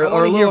boys, or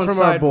little hear from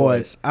inside our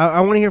boys. I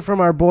want to hear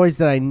from our boys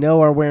that I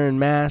know are wearing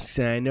masks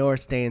and I know are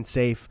staying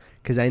safe,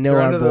 because I know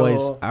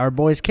our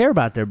boys care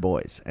about their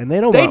boys, and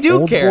they don't want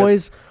old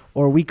boys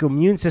or weak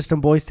immune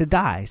system boys to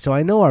die. So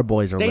I know our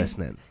boys are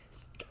listening.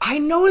 I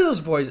know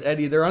those boys,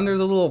 Eddie. They're under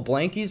the little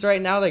blankies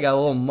right now. They got a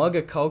little mug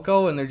of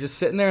cocoa, and they're just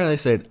sitting there, and they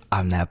said,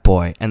 "I'm that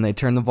boy," and they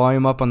turn the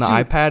volume up on the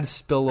iPad,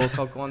 spill a little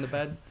cocoa on the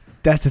bed.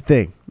 That's the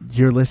thing.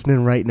 You're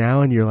listening right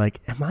now, and you're like,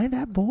 am I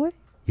that boy?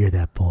 You're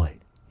that boy.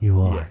 You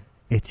are. Yeah.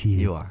 It's you.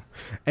 You are.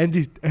 And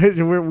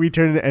we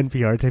turn into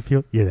NPR type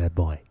feel. You're that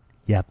boy.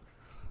 Yep.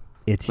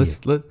 It's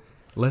you.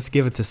 Let's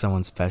give it to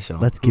someone special.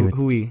 Let's give it.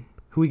 Who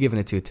we giving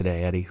it to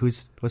today, Eddie?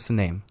 What's the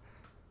name?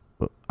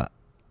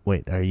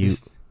 Wait, are you?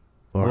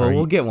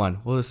 We'll get one.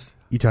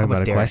 You talking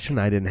about a Derek? Question?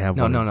 I didn't have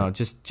one. No.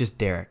 Just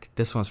Derek.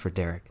 This one's for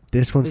Derek.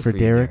 This one's for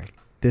Derek.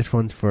 This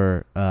one's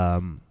for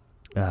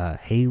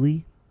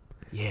Haley.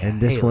 Yeah,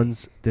 and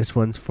this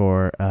one's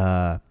for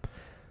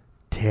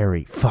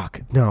Terry.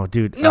 Fuck no,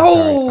 dude.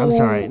 No, I'm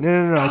sorry.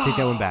 No. I take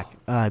that one back.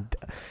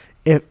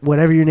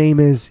 Whatever your name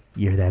is,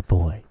 you're that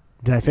boy.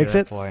 Did I fix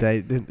it?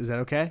 Is that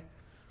okay?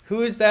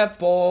 Who is that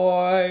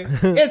boy?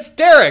 It's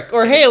Derek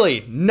or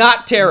Haley,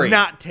 not Terry.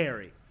 Not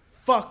Terry.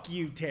 Fuck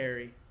you,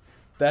 Terry.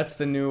 That's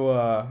the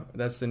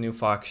new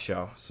Fox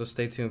show. So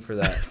stay tuned for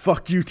that.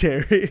 Fuck you,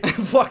 Terry.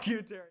 Fuck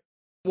you, Terry.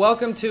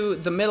 Welcome to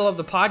the middle of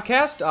the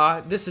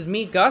podcast. This is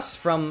me,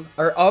 Gus,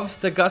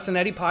 of the Gus and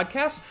Eddy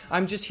podcast.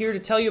 I'm just here to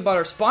tell you about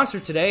our sponsor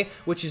today,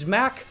 which is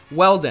Mack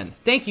Weldon.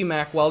 Thank you,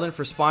 Mack Weldon,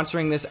 for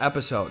sponsoring this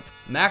episode.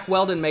 Mack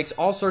Weldon makes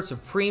all sorts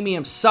of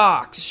premium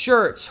socks,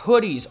 shirts,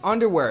 hoodies,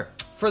 underwear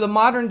for the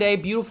modern-day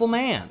beautiful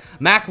man.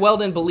 Mack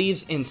Weldon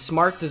believes in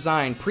smart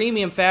design,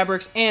 premium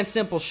fabrics, and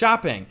simple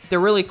shopping. They're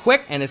really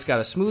quick, and it's got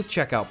a smooth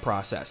checkout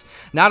process.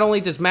 Not only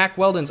does Mack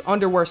Weldon's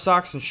underwear,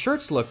 socks, and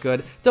shirts look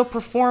good, they'll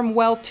perform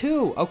well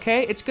too,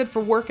 okay? It's good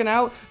for working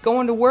out,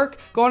 going to work,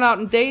 going out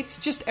on dates,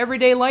 just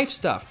everyday life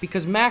stuff,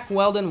 because Mack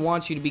Weldon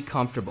wants you to be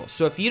comfortable.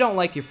 So if you don't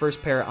like your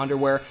first pair of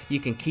underwear,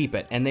 you can keep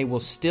it, and they will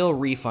still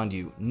refund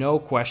you, no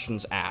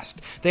questions asked.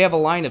 They have a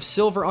line of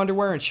silver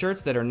underwear and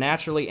shirts that are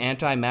naturally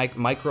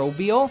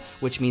antimicrobial,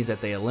 which means that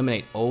they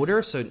eliminate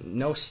odor, so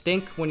no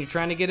stink when you're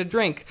trying to get a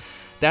drink.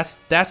 That's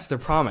the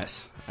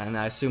promise. and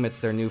I assume it's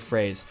their new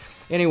phrase.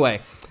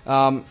 Anyway,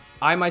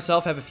 I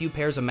myself have a few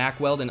pairs of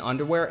Mack Weldon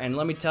underwear, and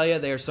let me tell you,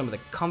 they are some of the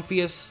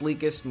comfiest,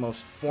 sleekest,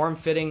 most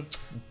form-fitting,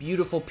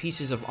 beautiful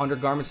pieces of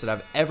undergarments that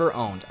I've ever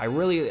owned. I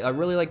really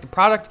like the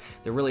product.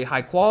 They're really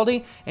high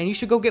quality, and you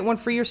should go get one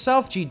for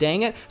yourself, gee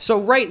dang it.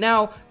 So right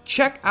now,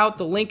 check out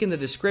the link in the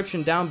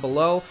description down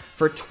below.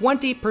 For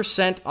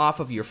 20% off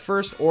of your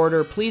first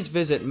order, please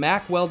visit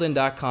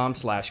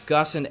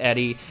mackweldon.com/Gus and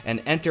Eddy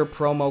and enter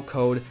promo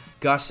code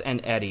Gus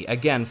and Eddy.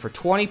 Again, for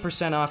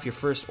 20% off your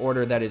first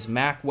order, that is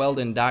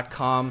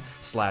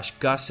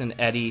mackweldon.com/Gus and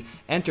Eddy.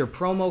 Enter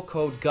promo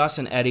code Gus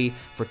and Eddy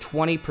for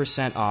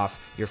 20% off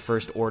your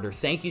first order.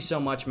 Thank you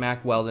so much,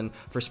 Mack Weldon,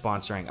 for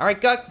sponsoring. All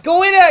right,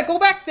 go in there. Go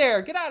back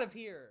there. Get out of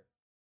here.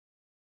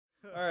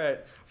 All right.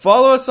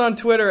 Follow us on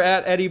Twitter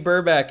at Eddy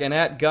Burback and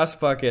at Gus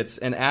Buckets,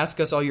 and ask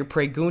us all your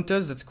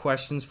preguntas. That's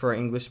questions for our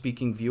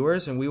English-speaking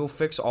viewers, and we will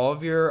fix all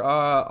of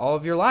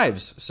your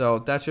lives. So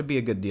that should be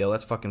a good deal.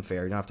 That's fucking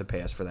fair. You don't have to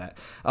pay us for that.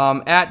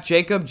 At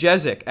Jacob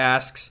Jezik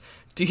asks,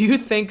 do you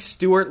think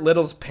Stuart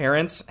Little's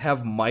parents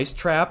have mice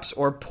traps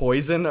or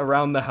poison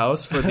around the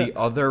house for the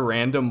other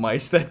random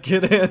mice that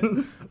get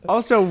in?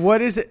 Also,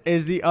 what is it?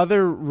 Is the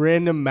other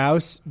random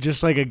mouse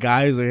just like a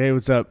guy who's like, hey,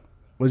 what's up?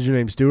 What's your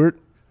name, Stuart?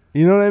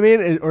 You know what I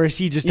mean? Or is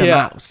he just a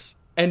mouse?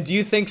 And do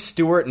you think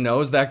Stuart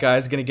knows that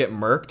guy's going to get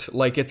murked?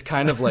 Like, it's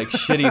kind of, like,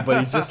 shitty, but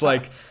he's just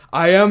like,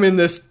 I am in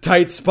this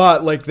tight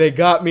spot. Like, they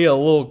got me a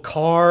little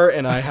car,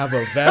 and I have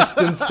a vest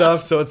and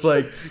stuff, so it's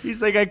like...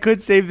 He's like, I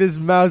could save this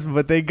mouse,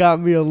 but they got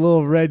me a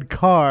little red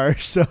car,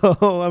 so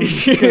I'm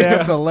just going to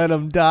have to let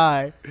him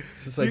die.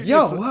 It's just like,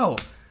 whoa,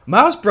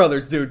 Mouse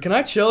Brothers, dude, can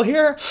I chill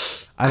here?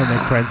 I don't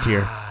make friends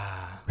here.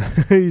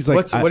 He's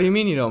like... What do you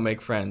mean you don't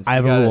make friends? I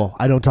have a rule.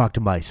 I don't talk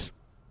to mice.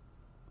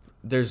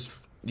 Do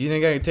you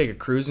think I could take a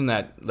cruise in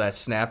that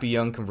snappy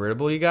young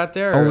convertible you got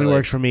there? Only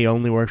works for me.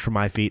 Only works for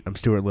my feet. I'm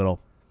Stuart Little.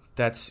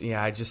 I'm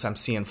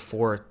seeing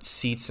 4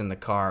 seats in the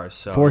car.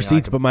 So 4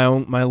 seats, but my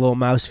little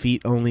mouse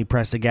feet only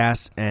press the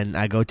gas, and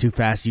I go too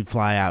fast, you'd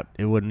fly out.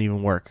 It wouldn't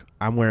even work.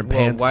 I'm wearing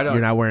pants. You're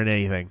not wearing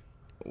anything.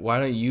 Why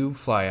don't you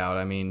fly out?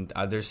 I mean,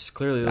 there's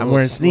clearly. I'm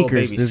wearing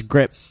sneakers. There's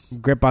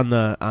grip on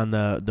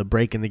the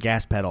brake and the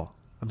gas pedal.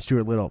 I'm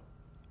Stuart Little.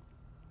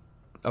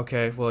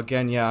 Okay. Well,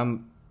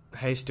 again,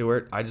 hey,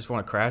 Stuart, I just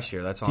want to crash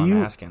here. That's all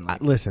I'm asking.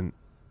 Listen,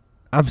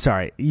 I'm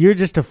sorry. You're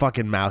just a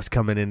fucking mouse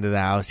coming into the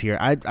house here.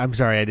 I'm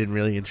sorry I didn't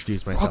really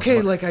introduce myself. Okay,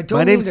 I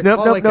don't mean to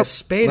call a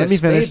spade a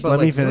spade, but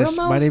let me finish.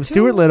 My name's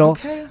Stuart Little.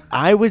 Okay.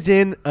 I was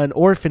in an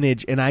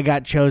orphanage, and I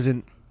got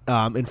chosen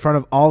in front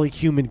of all the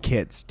human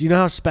kids. Do you know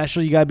how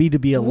special you got to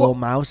be a little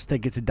mouse that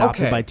gets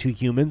adopted by 2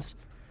 humans?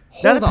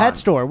 Not a pet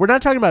store. We're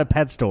not talking about a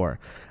pet store.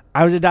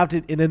 I was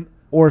adopted in an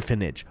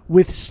orphanage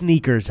with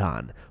sneakers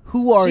on.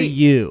 Who are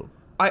you?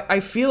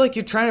 I feel like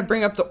you're trying to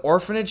bring up the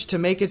orphanage to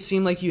make it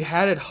seem like you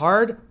had it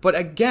hard, but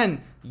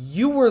again,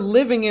 you were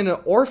living in an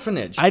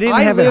orphanage. I didn't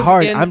have it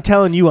hard. I'm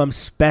telling you, I'm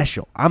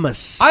special. I'm a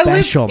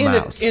special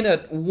mouse. In a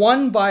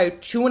 1 by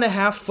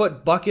 2.5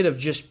 foot bucket of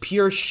just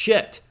pure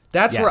shit.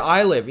 That's where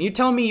I live. You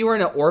telling me you were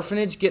in an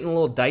orphanage getting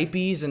little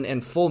diapers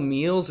and full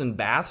meals and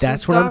baths?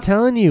 That's what I'm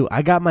telling you.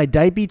 I got my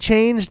diaper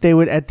changed. They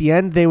would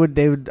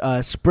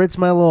spritz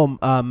my little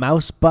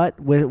mouse butt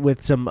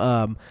with some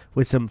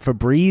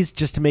Febreze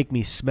just to make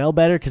me smell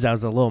better because I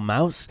was a little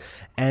mouse.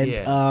 And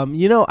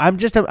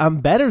I'm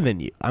better than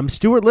you. I'm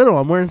Stuart Little.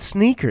 I'm wearing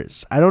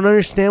sneakers. I don't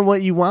understand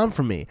what you want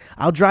from me.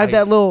 I'll drive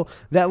that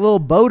little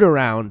boat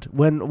around.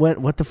 When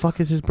what the fuck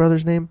is his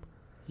brother's name?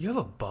 You have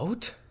a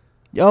boat?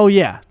 Oh,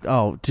 yeah.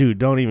 Oh, dude,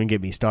 don't even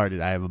get me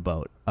started. I have a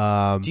boat.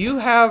 Do you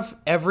have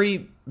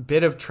every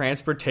bit of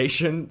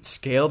transportation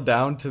scaled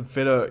down to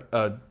fit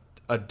a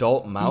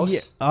adult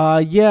mouse?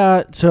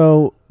 Yeah.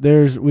 So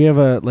we have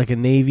a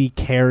Navy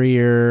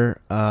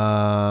carrier.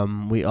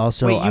 We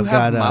also I've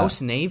got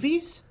mouse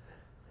navies?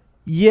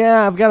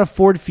 Yeah, I've got a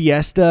Ford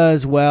Fiesta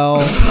as well.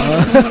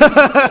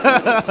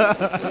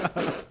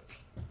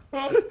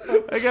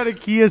 I got a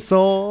Kia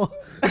Soul.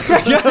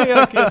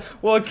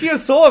 Well, a Kia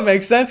Soul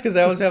makes sense because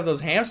they always have those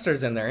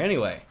hamsters in there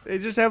anyway. They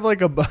just have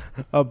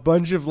a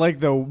bunch of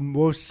the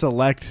most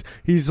select.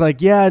 He's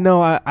like, yeah,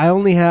 no, I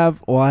only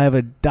have. Well, I have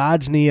a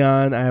Dodge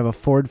Neon. I have a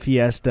Ford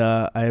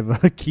Fiesta. I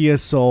have a Kia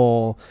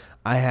Soul.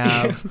 I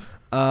have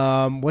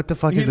what the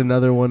fuck is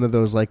another one of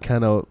those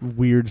kind of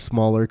weird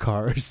smaller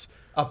cars?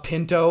 A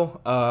Pinto.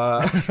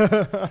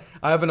 I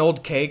have an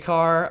old K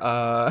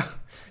car.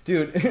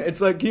 Dude,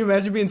 it's like, can you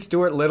imagine being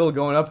Stuart Little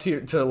going up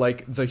to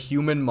the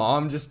human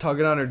mom, just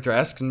tugging on her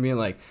dress and being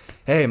like,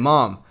 hey,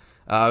 Mom,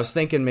 I was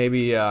thinking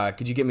maybe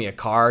could you get me a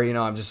car?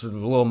 I'm just a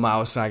little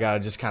mouse and I got to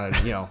just kind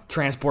of,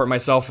 transport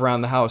myself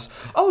around the house.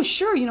 Oh,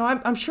 sure.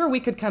 I'm sure we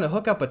could kind of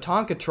hook up a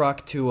Tonka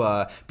truck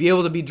to be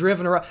able to be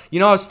driven around.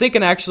 I was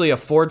thinking actually a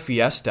Ford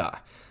Fiesta.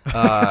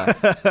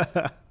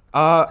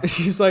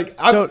 She's like,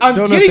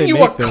 I'm getting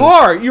you a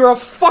car. You're a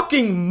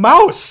fucking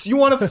mouse. You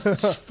want a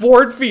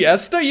Ford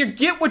Fiesta? You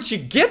get what you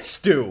get,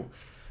 Stu.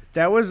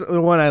 That was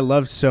the one I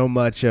loved so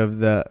much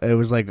it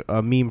was like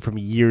a meme from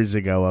years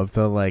ago of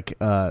the like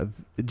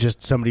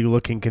just somebody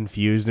looking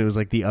confused, and it was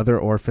like the other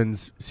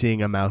orphans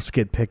seeing a mouse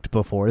get picked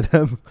before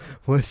them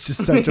was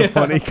just such a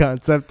funny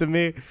concept to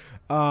me.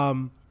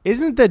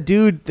 Isn't the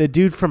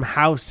dude from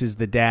House is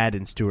the dad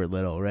in Stuart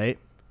Little, right?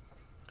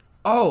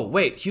 Oh,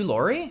 wait, Hugh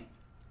Laurie?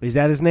 Is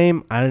that his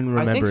name? I didn't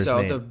remember his name. I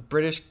think so. The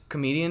British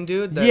comedian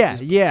dude? I'm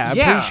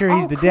pretty sure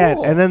he's the dad.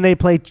 And then they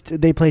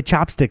play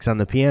chopsticks on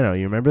the piano.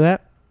 You remember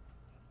that?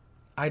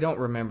 I don't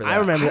remember that.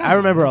 I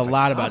remember a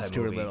lot about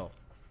Stuart Little.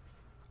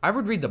 I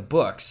would read the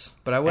books,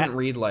 but I wouldn't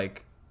read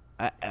like...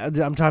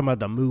 I'm talking about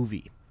the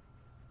movie.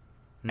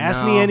 No.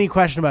 Ask me any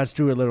question about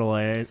Stuart Little,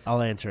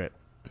 I'll answer it.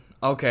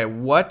 Okay,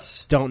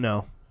 what? Don't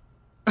know.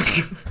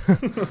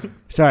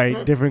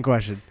 Sorry, different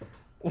question.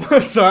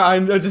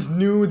 Sorry, I just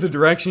knew the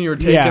direction you were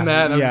taking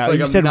that, and I'm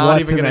just like, I'm not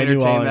even going to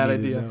entertain that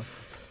idea.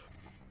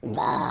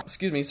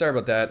 Excuse me, sorry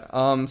about that.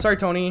 Sorry,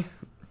 Tony.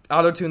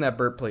 Auto-tune that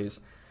burp, please.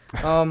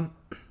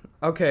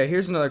 Okay,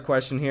 here's another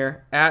question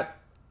here. At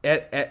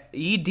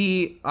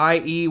EDIEY_S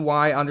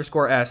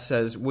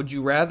says, would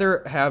you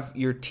rather have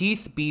your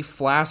teeth be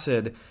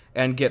flaccid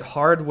and get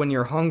hard when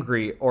you're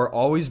hungry, or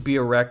always be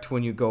erect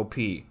when you go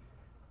pee?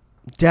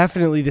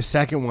 Definitely the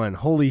second one.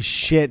 Holy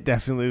shit,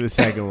 definitely the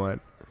second one.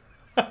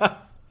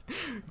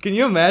 Can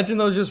you imagine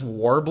those just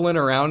warbling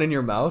around in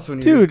your mouth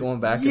when you're just going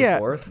back and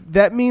forth?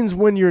 That means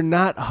when you're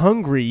not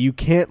hungry, you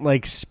can't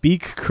like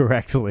speak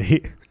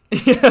correctly.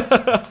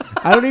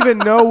 I don't even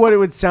know what it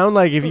would sound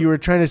like if you were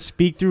trying to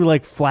speak through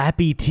like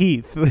flappy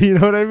teeth. You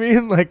know what I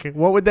mean? Like,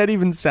 what would that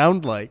even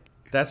sound like?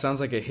 That sounds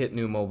like a hit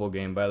new mobile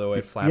game, by the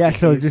way. Flappy Teeth.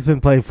 So just then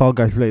play Fall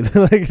Guys.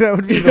 Like that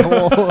would be the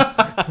whole.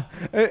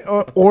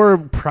 or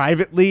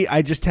privately,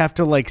 I just have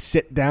to like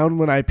sit down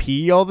when I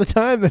pee all the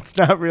time. That's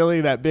not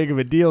really that big of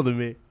a deal to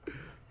me.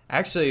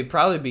 Actually, it'd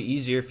probably be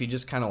easier if you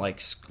just kind of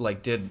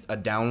like did a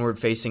downward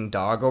facing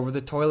dog over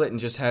the toilet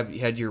and just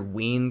had your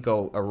ween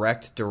go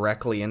erect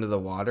directly into the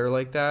water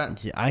like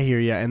that. Yeah, I hear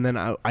you. And then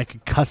I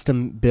could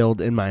custom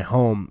build in my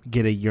home,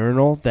 get a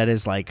urinal that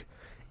is like,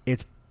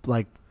 it's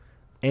like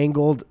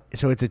angled,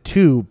 so it's a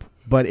tube,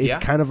 but it's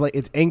kind of like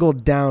it's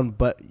angled down,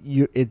 but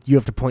you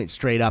have to point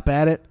straight up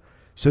at it.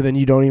 So then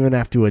you don't even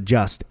have to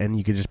adjust, and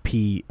you could just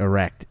pee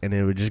erect, and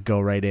it would just go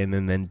right in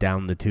and then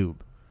down the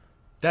tube.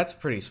 That's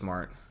pretty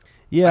smart.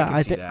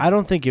 Yeah, I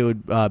don't think it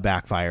would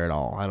backfire at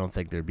all. I don't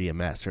think there'd be a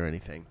mess or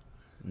anything.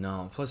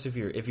 No. Plus, if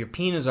your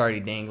peen is already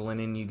dangling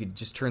in, you could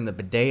just turn the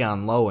bidet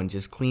on low and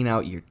just clean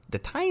out the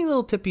tiny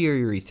little tip of your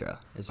urethra.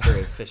 It's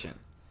very efficient.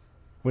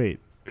 Wait,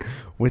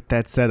 with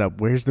that setup,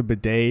 where's the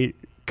bidet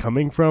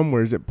coming from?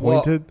 Where's it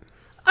pointed? Well,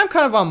 I'm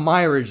kind of on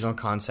my original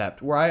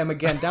concept, where I am,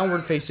 again,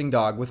 downward-facing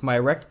dog with my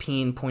erect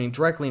peen pointing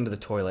directly into the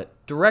toilet,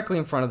 directly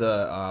in front of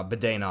the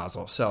bidet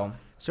nozzle. So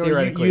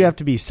theoretically, you have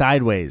to be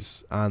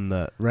sideways on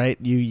the right.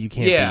 You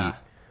can't be.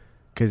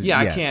 Cause,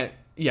 I can't.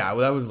 Yeah,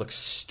 well, that would look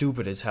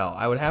stupid as hell.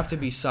 I would have to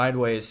be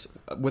sideways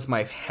with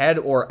my head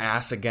or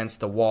ass against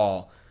the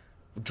wall,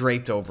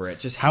 draped over it.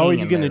 Just how are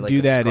you going to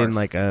do that in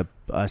like a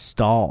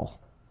stall?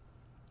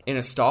 In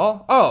a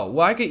stall? Oh,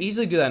 well, I could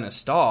easily do that in a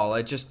stall.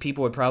 It just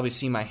people would probably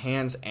see my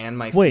hands and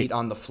my feet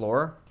on the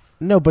floor.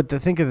 No, but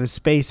think of the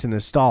space in a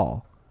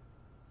stall.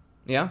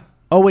 Yeah.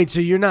 Oh wait, so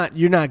you're not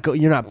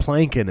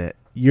planking it.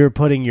 You're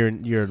putting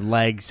your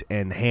legs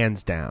and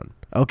hands down.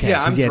 Okay.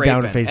 Yeah, I'm draping.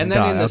 Down facing and then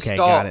dog. in the okay,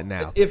 stall, got it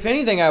now. If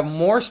anything, I have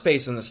more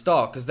space in the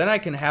stall because then I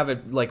can have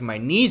it like my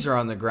knees are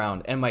on the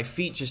ground and my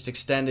feet just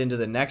extend into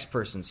the next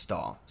person's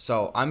stall.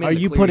 So I'm in Are the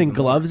you clear putting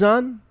even gloves more.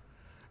 on?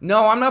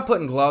 No, I'm not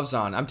putting gloves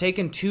on. I'm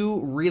taking two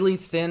really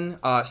thin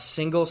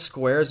single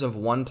squares of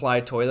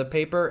one-ply toilet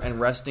paper and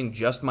resting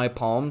just my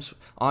palms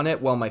on it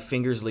while my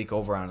fingers leak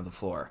over onto the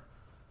floor.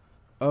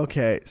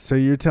 Okay, so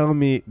you're telling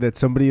me that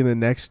somebody in the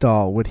next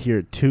stall would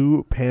hear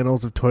two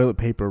panels of toilet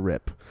paper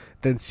rip,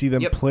 then see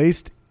them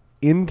placed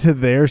into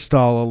their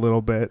stall a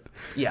little bit,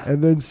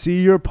 and then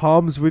see your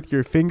palms with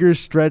your fingers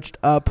stretched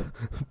up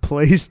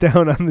placed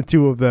down on the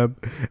two of them,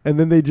 and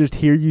then they just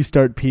hear you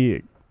start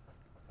peeing.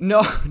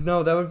 No,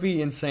 that would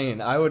be insane.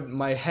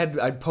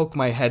 I'd poke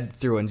my head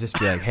through and just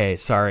be like, "Hey,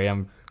 sorry,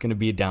 I'm gonna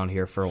be down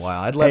here for a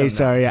while." I'd let him know,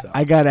 sorry, so.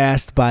 I got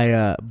asked by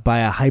a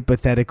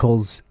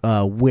hypothetical's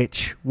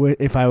witch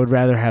if I would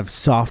rather have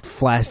soft,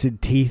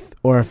 flaccid teeth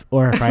or if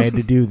I had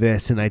to do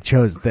this, and I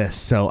chose this.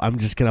 So I'm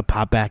just gonna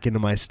pop back into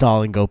my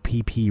stall and go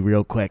pee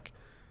real quick.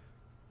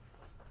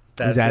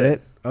 Is that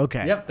it?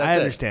 Okay. Yep, that's I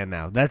understand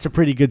now. That's a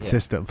pretty good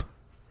system.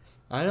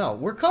 I know.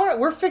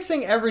 We're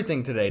fixing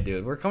everything today,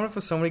 dude. We're coming up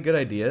with so many good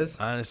ideas.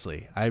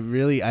 Honestly, I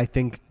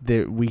think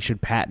that we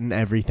should patent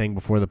everything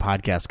before the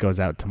podcast goes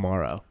out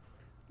tomorrow.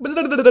 We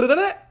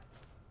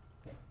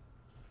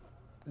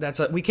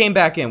came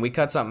back in. We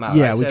cut something out.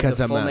 Yeah, I we said cut the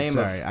something full out. name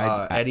Sorry.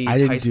 of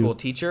Eddie's high school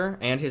teacher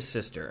and his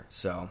sister.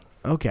 So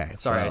okay.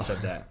 Sorry, I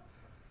said that.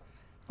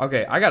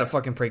 Okay, I got a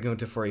fucking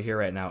pregunta for you here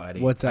right now,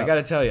 Eddie. What's up? I got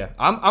to tell you.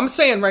 I'm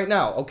saying right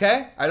now,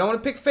 okay? I don't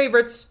want to pick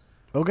favorites.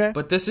 Okay.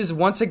 But this is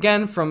once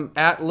again from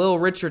 @Lil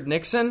Richard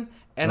Nixon,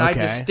 And I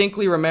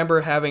distinctly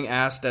remember having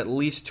asked at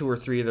least 2 or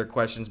 3 of their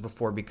questions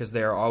before because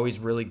they are always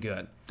really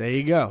good. There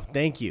you go.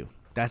 Thank you.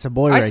 That's a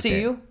boy right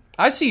there.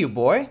 I see you,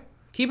 boy.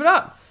 Keep it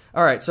up.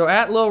 All right, so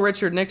at Lil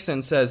Richard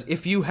Nixon says,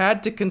 if you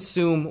had to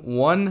consume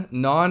one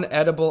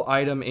non-edible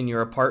item in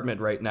your apartment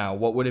right now,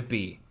 what would it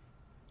be?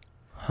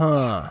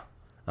 Toilet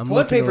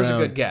paper's a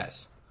good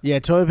guess. Yeah,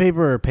 toilet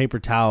paper or paper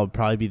towel would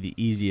probably be the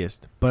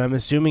easiest. But I'm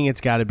assuming it's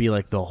got to be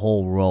like the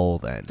whole roll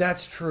then.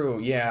 That's true,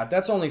 yeah.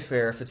 That's only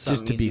fair if it's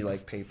something easy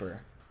like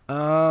paper.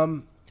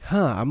 I'm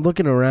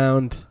looking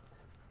around.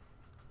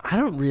 I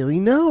don't really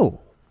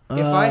know.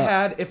 If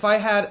I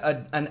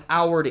had an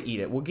hour to eat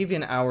it, we'll give you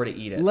an hour to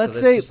eat it. Let's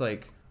so say, just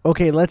like,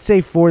 okay, let's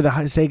say for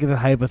the sake of the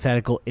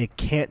hypothetical, it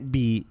can't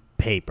be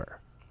paper.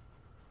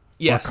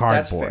 Yes, or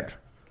cardboard. That's fair.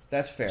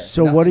 That's fair.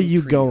 So what are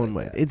you going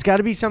with? It's got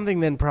to be something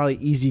then probably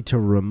easy to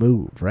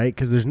remove, right?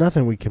 Because there's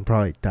nothing we can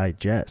probably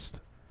digest.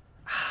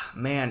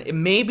 Man,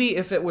 maybe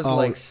if it was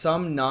like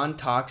some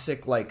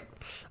non-toxic, like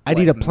I'd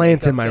eat a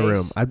plant in my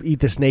room. I'd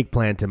eat the snake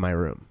plant in my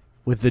room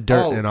with the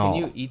dirt and all.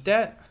 Can you eat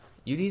that?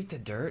 You'd eat the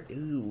dirt?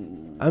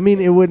 Ooh. I mean,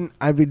 it wouldn't.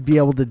 I would be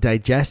able to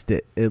digest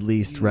it at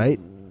least, right?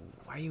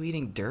 Why are you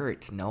eating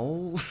dirt?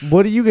 No.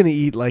 What are you gonna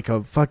eat? Like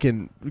a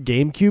fucking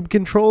GameCube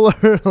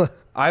controller?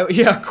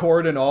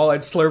 Cord and all.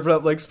 I'd slurp it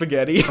up like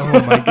spaghetti.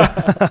 Oh my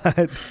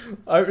god!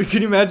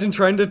 Can you imagine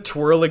trying to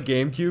twirl a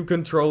GameCube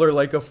controller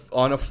like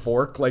on a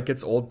fork like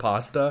it's old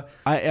pasta?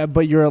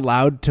 But you're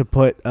allowed to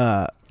put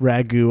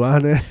ragu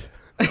on it.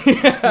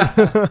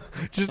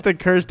 Just the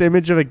cursed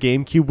image of a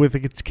GameCube with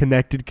its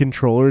connected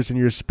controllers, and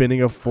you're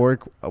spinning a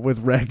fork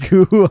with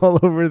ragu all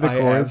over the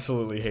corner. I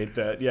absolutely hate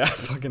that. Yeah, I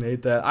fucking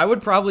hate that. I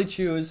would probably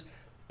choose.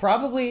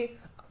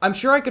 I'm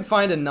sure I could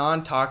find a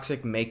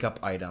non-toxic makeup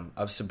item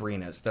of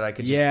Sabrina's that I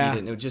could just eat it,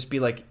 and it would just be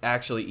like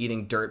actually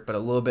eating dirt, but a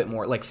little bit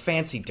more like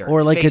fancy dirt.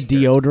 Or like a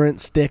deodorant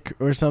stick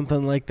or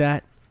something like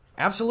that.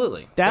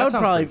 Absolutely. That would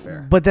sounds probably pretty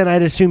fair. But then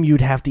I'd assume you'd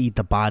have to eat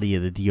the body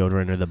of the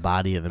deodorant or the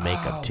body of the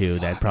makeup too.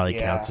 That probably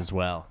counts as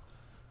well.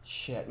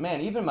 Shit,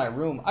 man, even my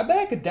room. I bet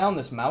I could down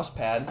this mouse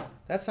pad.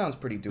 That sounds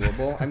pretty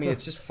doable. I mean,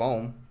 it's just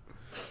foam.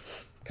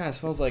 Kind of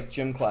smells like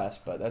gym class,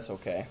 but that's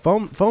okay.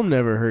 Foam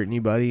never hurt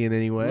anybody in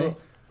any way.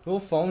 Little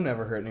foam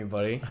never hurt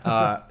anybody.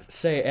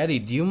 Say, Eddie,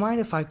 do you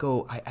mind if I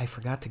go? I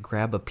forgot to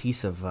grab a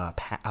piece of.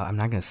 I'm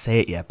not gonna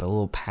say it yet, but a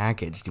little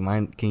package. Do you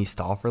mind? Can you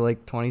stall for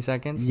like 20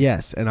 seconds?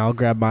 Yes, and I'll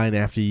grab mine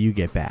after you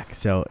get back.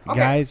 So,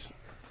 guys,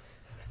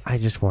 I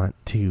just want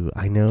to.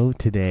 I know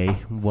today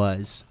there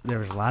was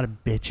a lot of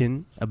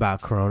bitching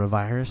about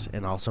coronavirus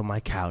and also my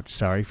couch.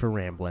 Sorry for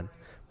rambling,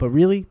 but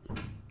really,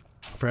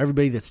 for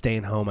everybody that's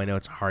staying home, I know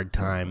it's a hard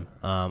time.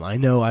 I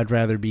know I'd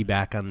rather be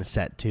back on the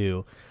set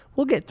too.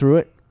 We'll get through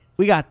it.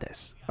 We got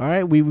this. All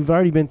right. We've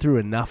already been through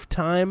enough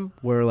time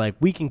where like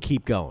we can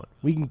keep going.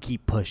 We can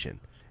keep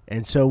pushing.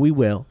 And so we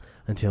will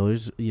until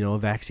there's, a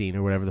vaccine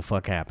or whatever the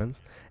fuck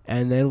happens.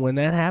 And then when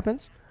that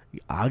happens,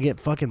 I'll get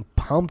fucking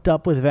pumped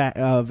up with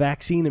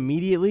vaccine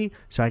immediately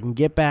so I can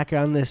get back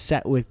on this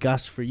set with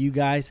Gus for you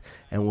guys,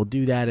 and we'll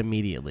do that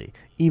immediately.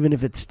 Even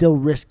if it's still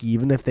risky,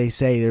 even if they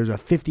say there's a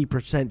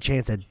 50%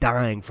 chance of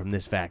dying from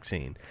this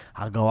vaccine,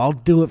 I'll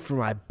do it for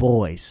my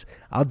boys.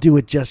 I'll do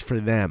it just for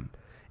them.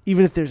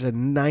 Even if there's a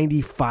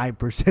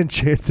 95%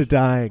 chance of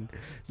dying.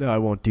 No, I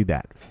won't do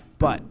that.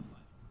 But,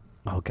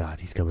 oh God,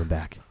 he's coming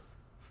back.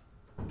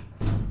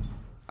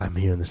 I'm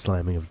hearing the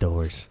slamming of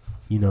doors.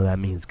 You know that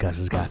means Gus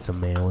has got some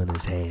mail in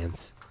his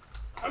hands.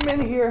 I'm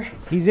in here.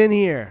 He's in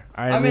here.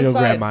 All right, I'm going to go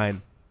grab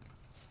mine.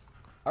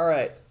 All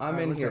right, I'm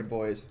in here,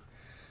 boys.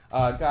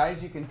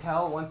 Guys, you can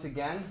tell, once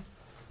again,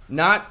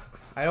 I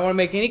don't want to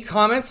make any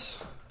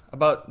comments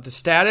about the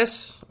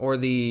status or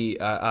the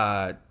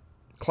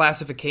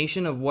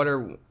classification of what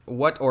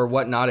or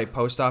what not a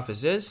post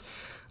office is.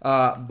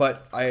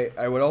 But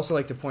I would also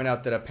like to point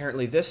out that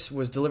apparently this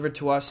was delivered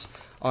to us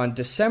on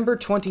December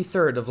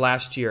 23rd of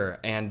last year,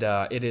 and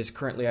it is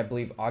currently, I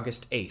believe,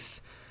 August 8th.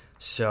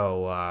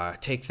 So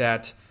take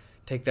that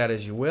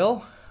as you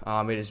will.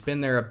 It has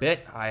been there a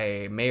bit.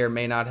 I may or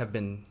may not have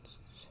been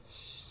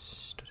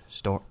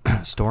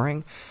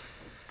storing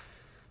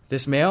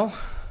this mail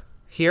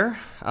here.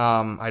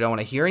 I don't want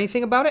to hear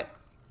anything about it.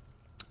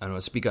 I don't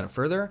want to speak on it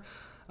further.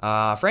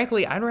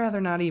 Frankly, I'd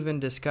rather not even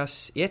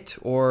discuss it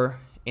or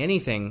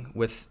anything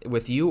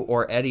with you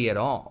or Eddie at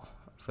all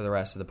for the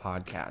rest of the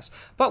podcast.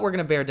 But we're going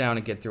to bear down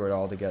and get through it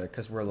all together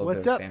because we're a little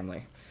bit of a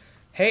family.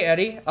 Hey,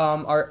 Eddie,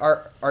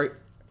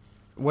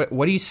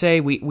 what do you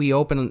say we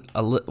open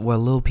a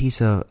little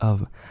piece of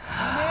mail?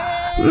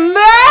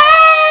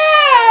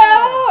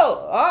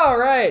 All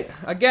right.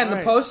 Again,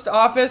 the post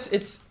office,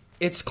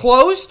 it's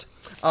closed.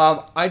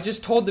 I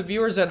just told the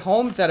viewers at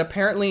home that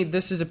apparently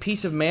this is a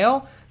piece of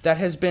mail that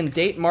has been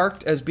date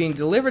marked as being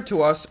delivered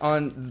to us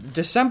on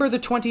December the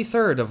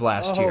 23rd of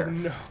last year. Oh,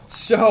 no.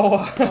 So...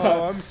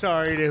 I'm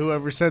sorry to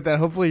whoever said that.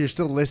 Hopefully you're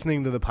still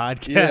listening to the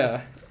podcast.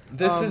 Yeah.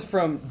 This is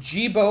from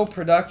Jebo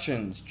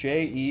Productions,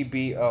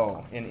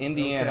 Jebo, in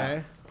Indiana.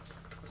 Okay.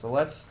 So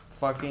let's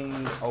fucking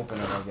open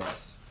it, I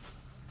guess.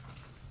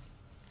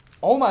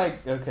 Oh my...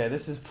 Okay,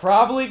 this is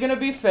probably going to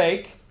be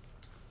fake.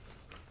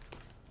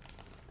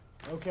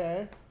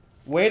 Okay.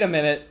 Wait a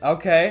minute.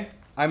 Okay.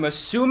 I'm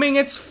assuming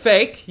it's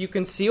fake. You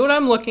can see what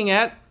I'm looking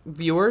at,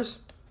 viewers.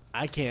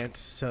 I can't,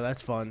 so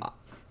that's fun.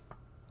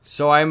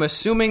 So I'm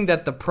assuming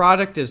that the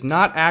product is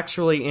not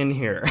actually in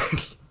here.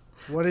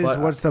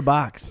 What's the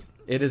box?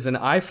 It is an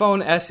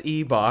iPhone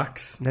SE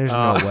box. There's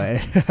no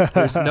way.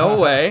 There's no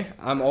way.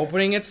 I'm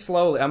opening it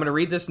slowly. I'm going to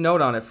read this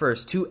note on it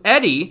first. To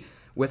Eddy,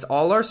 with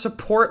all our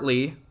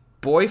supportly,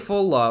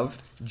 boyful love,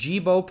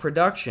 Jibo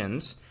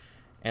Productions.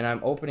 And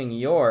I'm opening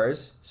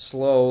yours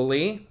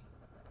slowly.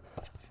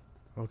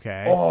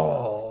 Okay.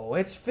 Oh,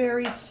 it's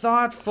very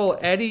thoughtful,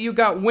 Eddy. You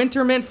got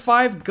Wintermint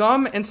 5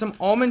 gum and some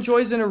Almond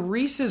Joys in a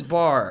Reese's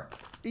bar.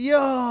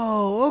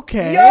 Yo,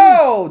 okay.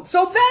 Yo!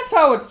 So that's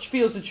how it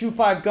feels to chew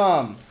 5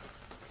 gum.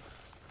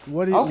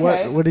 What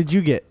did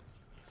you get?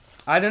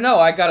 I don't know.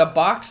 I got a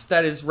box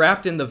that is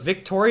wrapped in the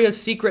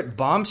Victoria's Secret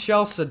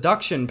Bombshell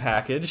Seduction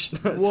package.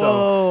 Whoa,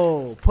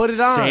 so, put it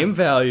on. Same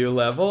value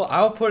level.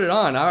 I'll put it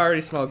on. I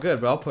already smell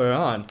good, but I'll put it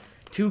on.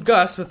 To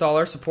Gus, with all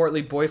our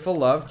supportly boyful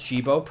love,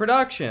 Chibo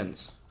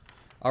Productions.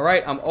 All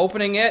right, I'm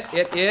opening it.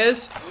 It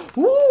is,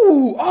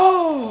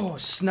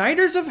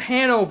 Snyder's of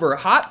Hanover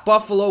hot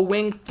buffalo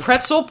wing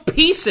pretzel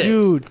pieces.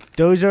 Dude,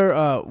 those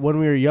are, when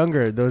we were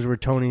younger, those were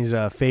Tony's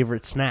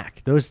favorite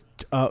snack. Those,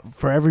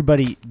 for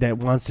everybody that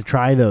wants to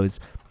try those,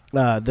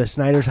 the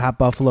Snyder's hot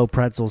buffalo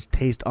pretzels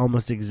taste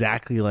almost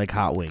exactly like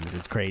hot wings.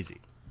 It's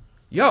crazy.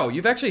 Yo,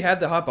 you've actually had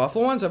the hot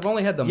buffalo ones? I've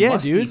only had the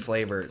musty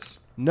flavors.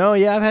 No,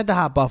 yeah, I've had the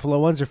hot buffalo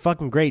ones. They're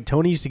fucking great.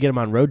 Tony used to get them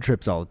on road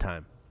trips all the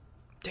time.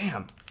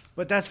 Damn.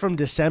 But that's from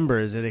December.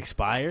 Is it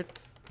expired?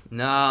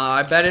 Nah,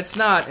 I bet it's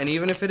not. And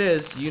even if it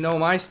is, you know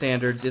my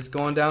standards. It's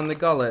going down the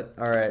gullet.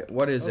 All right,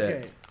 what is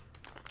it?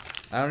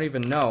 I don't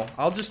even know.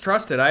 I'll just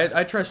trust it.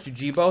 I trust you,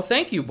 Jibo.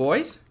 Thank you,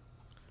 boys.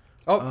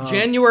 Oh,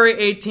 January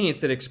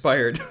 18th it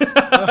expired.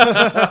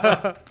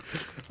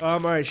 All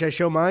right, should I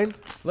show mine?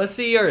 Let's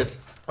see yours.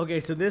 Okay,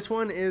 so this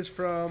one is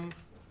from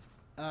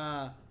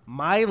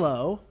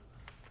Milo,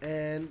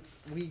 and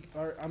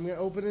I'm gonna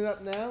open it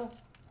up now.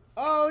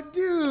 Oh,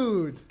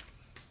 dude!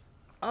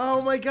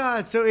 Oh my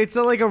God! So it's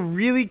like a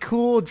really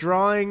cool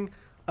drawing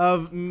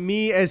of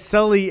me as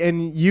Sully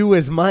and you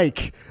as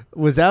Mike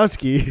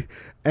Wazowski.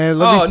 And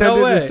let me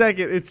send it in a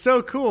second. It's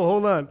so cool.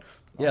 Hold on.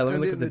 Yeah, let me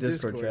look at the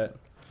Discord chat.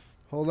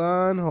 Hold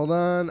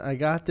on. I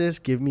got this.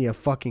 Give me a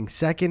fucking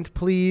second,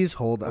 please.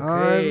 Hold on.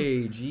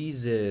 Okay,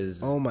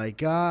 Jesus. Oh my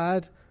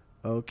God.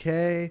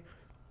 Okay.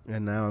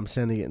 And now I'm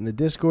sending it in the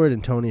Discord.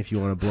 And Tony, if you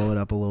want to blow it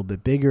up a little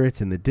bit bigger, it's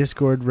in the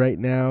Discord right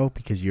now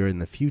because you're in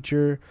the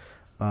future.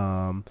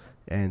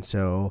 And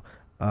so,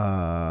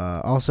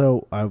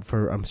 also,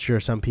 I'm sure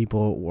some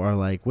people are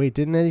like, wait,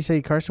 didn't Eddy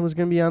say Carson was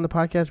going to be on the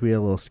podcast? We had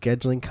a little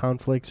scheduling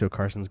conflict, so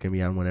Carson's going to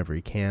be on whenever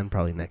he can,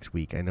 probably next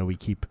week. I know we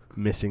keep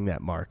missing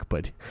that mark,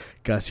 but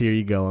Gus, here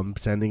you go. I'm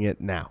sending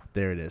it now.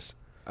 There it is.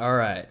 All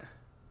right.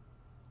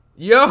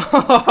 Yo!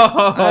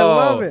 I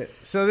love it.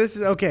 So this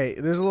is, okay,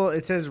 there's a little,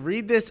 it says,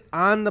 read this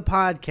on the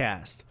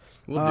podcast.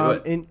 We'll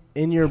do it.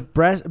 In your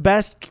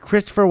best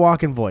Christopher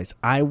Walken voice.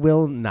 I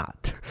will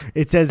not.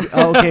 It says,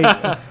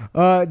 okay,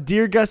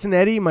 Dear Gus and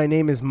Eddy, my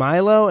name is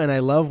Milo, and I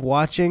love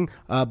watching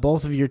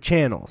both of your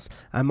channels.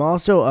 I'm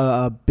also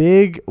a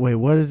big,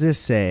 what does this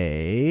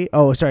say?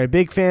 Oh, sorry, a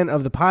big fan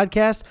of the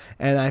podcast,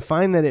 and I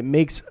find that it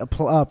makes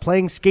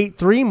playing Skate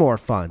 3 more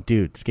fun.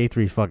 Dude, Skate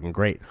 3 is fucking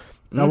great.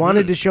 I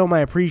wanted to show my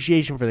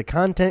appreciation for the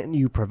content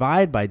you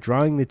provide by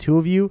drawing the two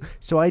of you,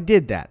 so I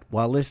did that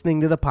while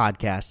listening to the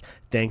podcast.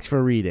 Thanks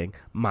for reading,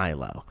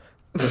 Milo.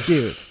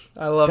 Dude,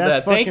 I love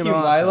that. Thank you,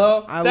 awesome.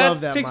 Milo. I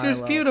love that picture's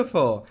Milo.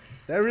 beautiful.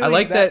 That really, I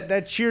like that.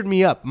 That cheered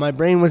me up. My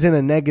brain was in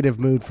a negative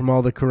mood from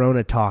all the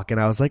Corona talk, and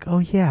I was like, oh,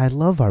 yeah, I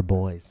love our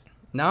boys.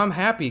 Now I'm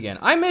happy again.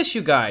 I miss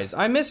you guys.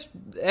 I miss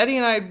Eddy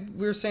and I.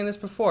 We were saying this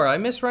before. I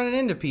miss running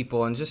into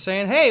people and just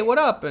saying, "Hey, what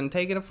up?" and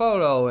taking a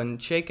photo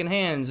and shaking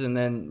hands and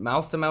then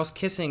mouth to mouth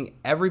kissing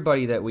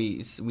everybody that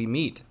we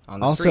meet on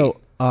the street.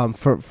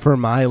 Also, for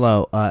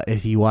Milo,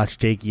 if you watch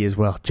Jakey as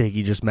well,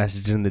 Jakey just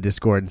messaged in the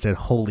Discord and said,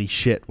 "Holy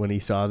shit!" when he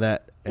saw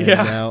that. And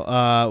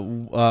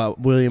now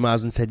William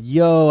Osmond said,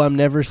 "Yo, I'm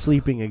never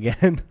sleeping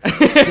again."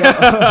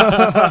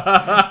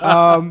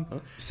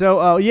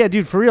 Yeah,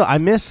 dude, for real, I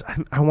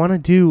want to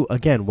do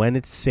again when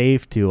it's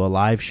safe to a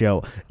live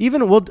show.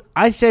 Even we'll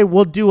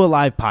do a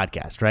live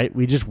podcast, right?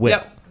 We just will.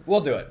 Yep,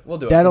 we'll do it. We'll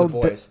do it for the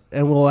boys,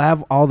 and we'll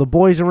have all the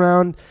boys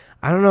around.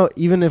 I don't know,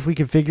 even if we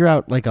could figure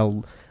out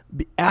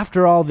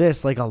after all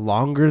this, like a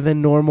longer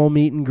than normal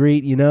meet and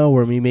greet,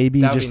 where we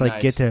maybe That'd just be like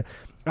nice. get to.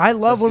 I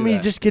love when we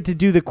just get to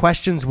do the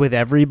questions with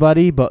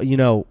everybody, but,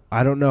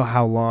 I don't know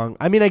how long.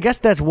 I mean, I guess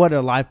that's what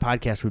a live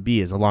podcast would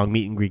be, is a long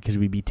meet and greet, because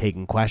we'd be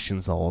taking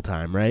questions the whole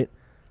time, right?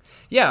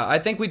 Yeah, I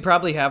think we'd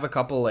probably have a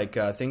couple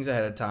things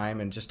ahead of time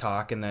and just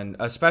talk, and then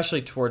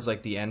especially towards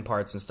the end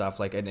parts and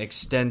stuff, like an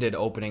extended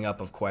opening up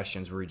of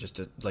questions where we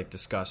just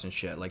discuss and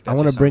shit. Like that. I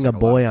want to bring a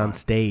boy on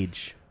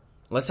stage.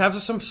 Let's have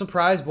some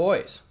surprise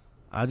boys.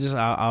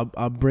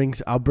 I'll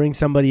bring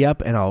somebody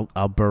up and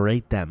I'll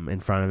berate them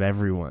in front of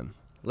everyone.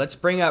 Let's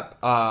bring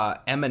up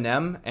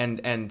Eminem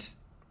and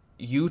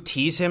you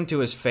tease him to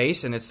his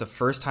face, and it's the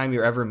first time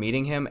you're ever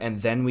meeting him,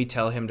 and then we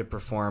tell him to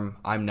perform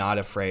 "I'm Not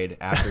Afraid"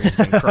 after he's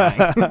been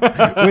crying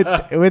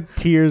with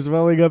tears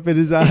welling up in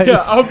his eyes.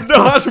 Yeah, I'm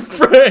not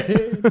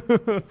afraid.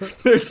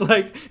 There's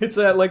like it's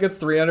at like a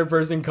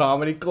 300-person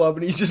comedy club,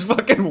 and he's just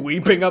fucking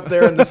weeping up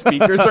there, and the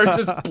speakers are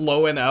just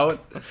blowing out.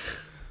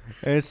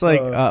 And it's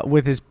like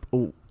with his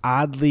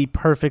oddly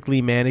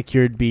perfectly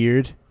manicured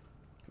beard.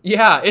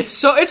 Yeah,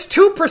 it's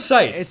too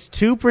precise. It's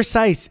too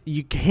precise.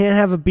 You can't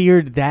have a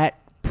beard that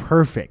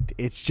perfect.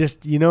 It's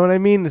just, you know what I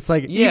mean? It's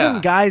like even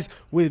guys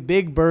with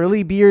big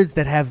burly beards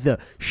that have the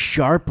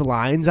sharp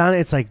lines on it,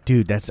 it's like,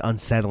 dude, that's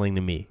unsettling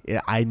to me.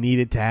 I need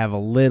it to have a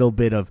little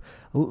bit of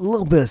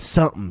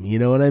something, you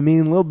know what I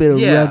mean? A little bit of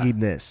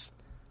ruggedness.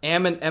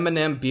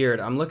 Eminem beard.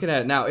 I'm looking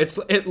at it now.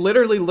 It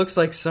literally looks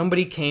like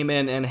somebody came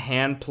in and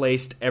hand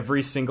placed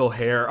every single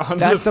hair on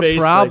the face. That's the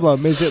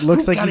problem. Is it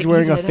looks like he's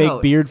wearing a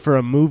fake beard for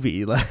a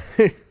movie.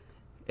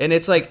 And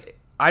it's like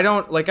I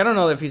don't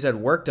know if he's had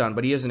work done,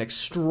 but he has an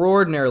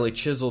extraordinarily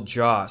chiseled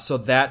jaw. So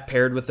that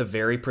paired with a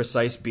very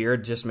precise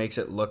beard just makes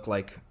it look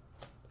like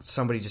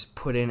somebody just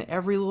put in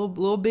every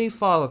little baby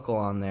follicle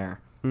on there.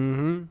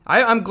 Mm-hmm.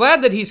 I'm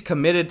glad that he's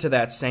committed to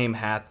that same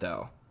hat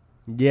though.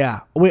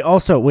 Yeah. Wait.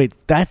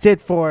 That's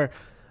it for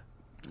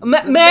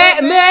mail.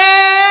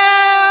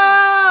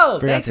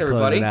 Thanks,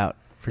 everybody.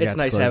 It's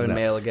nice having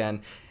mail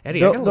again.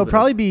 Eddie, there'll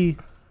probably be.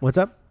 What's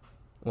up?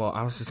 Well,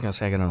 I was just gonna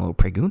say I got a little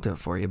pregunta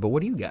for you, but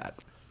what do you got?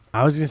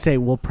 I was gonna say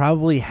we'll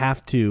probably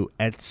have to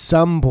at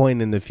some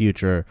point in the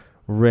future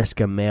risk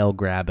a mail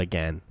grab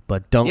again,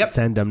 but don't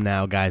send them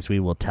now, guys. We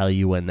will tell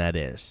you when that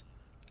is.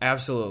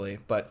 Absolutely,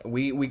 but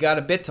we got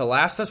a bit to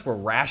last us. We're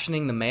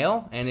rationing the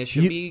mail, and it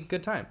should be a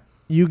good time.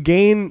 You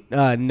gain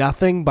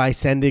nothing by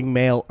sending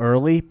mail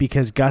early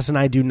because Gus and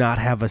I do not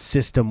have a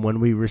system when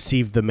we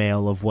receive the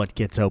mail of what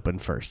gets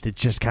opened first.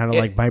 It's just kind of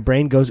like my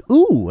brain goes,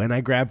 ooh, and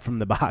I grab from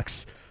the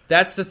box.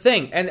 That's the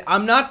thing. And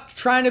I'm not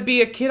trying to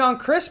be a kid on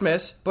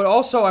Christmas, but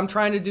also I'm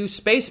trying to do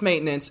space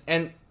maintenance.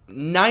 And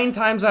 9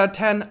 times out of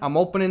 10, I'm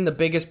opening the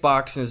biggest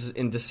boxes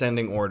in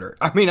descending order.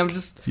 I mean,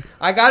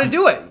 I got to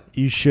do it.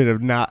 You should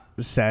have not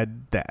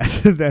said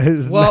that. That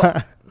is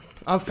not...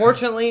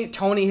 Unfortunately,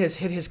 Tony has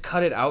hit his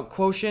cut it out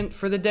quotient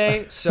for the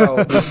day, so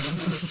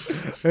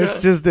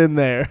it's just in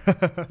there.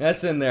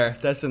 That's in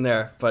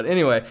there. But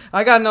anyway,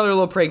 I got another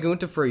little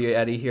pregunta for you,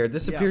 Eddie, here.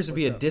 This appears to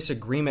be a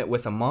disagreement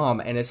with a mom,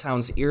 and it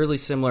sounds eerily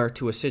similar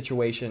to a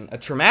situation, a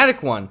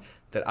traumatic one,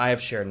 that I have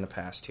shared in the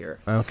past here.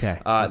 Okay.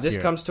 This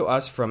comes to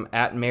us from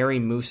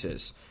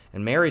 @MaryMooses.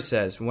 And Mary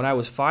says, when I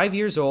was 5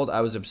 years old, I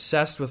was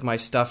obsessed with my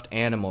stuffed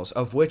animals,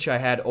 of which I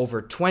had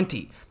over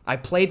 20. I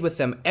played with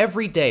them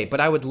every day, but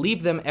I would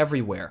leave them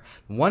everywhere.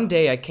 One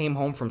day I came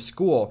home from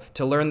school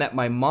to learn that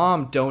my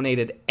mom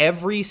donated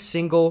every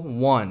single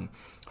one.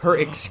 Her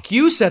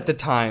excuse at the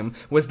time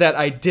was that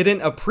I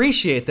didn't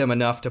appreciate them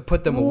enough to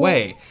put them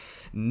away.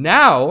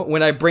 Now,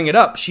 when I bring it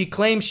up, she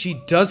claims she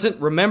doesn't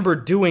remember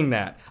doing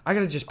that. I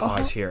gotta just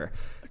pause here.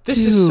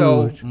 This is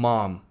so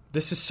mom.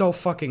 This is so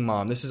fucking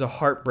mom. This is a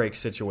heartbreak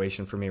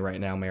situation for me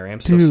right now, Mary.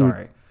 I'm so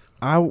sorry.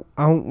 I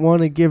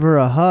want to give her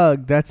a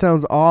hug. That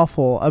sounds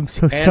awful. I'm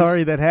so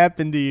sorry that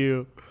happened to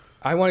you.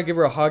 I want to give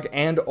her a hug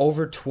and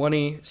over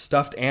 20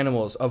 stuffed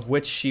animals, of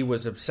which she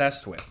was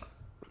obsessed with.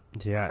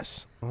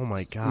 Yes. Oh,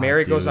 my God.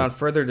 Mary goes on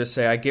further to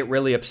say, I get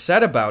really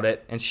upset about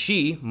it, and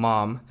she,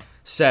 mom,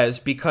 says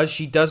because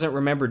she doesn't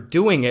remember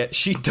doing it,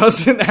 she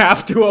doesn't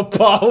have to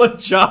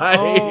apologize.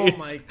 Oh,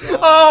 my God.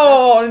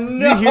 Oh,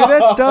 no. You hear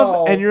that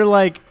stuff, and you're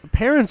like,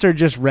 parents are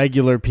just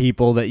regular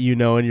people that you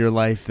know in your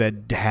life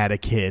that had a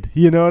kid.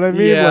 You know what I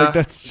mean? Yeah. Like,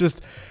 that's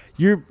just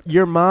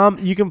your mom.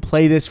 You can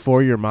play this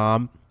for your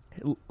mom.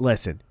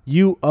 Listen,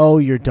 you owe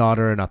your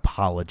daughter an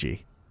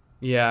apology.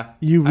 Yeah.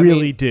 You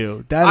really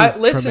do. That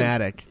is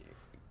traumatic.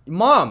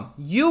 Mom,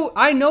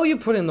 I know you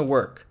put in the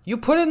work. You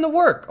put in the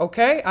work,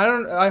 okay?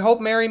 I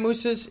hope Mary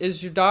Moose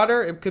is your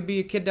daughter. It could be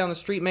a kid down the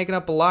street making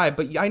up a lie,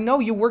 but I know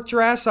you worked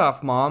your ass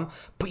off, Mom.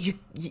 But you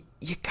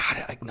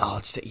gotta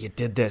acknowledge that you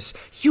did this.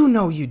 You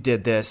know you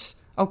did this,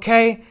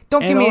 okay?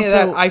 Don't give me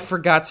that I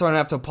forgot so I don't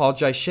have to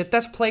apologize shit.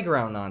 That's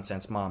playground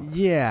nonsense, Mom.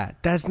 Yeah,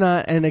 that's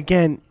not, and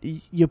again,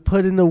 you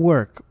put in the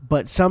work,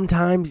 but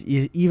sometimes,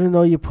 even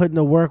though you put in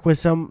the work with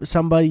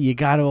somebody, you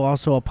gotta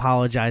also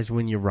apologize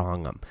when you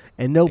wrong them.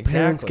 And no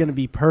parent's gonna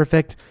be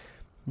perfect,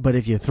 but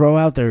if you throw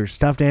out their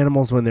stuffed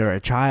animals when they're a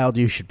child,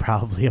 you should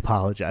probably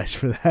apologize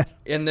for that.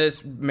 In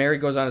this, Mary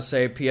goes on to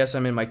say, P.S.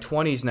 I'm in my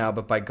 20s now,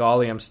 but by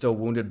golly, I'm still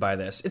wounded by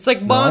this. It's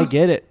like, Mom, no, I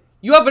get it.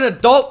 You have an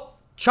adult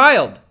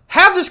child.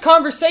 Have this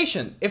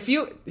conversation.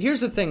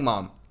 Here's the thing,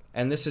 Mom,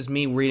 and this is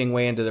me reading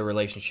way into the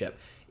relationship.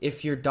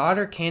 If your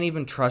daughter can't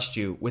even trust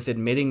you with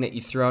admitting that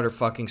you threw out her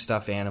fucking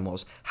stuffed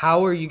animals,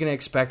 how are you going to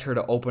expect her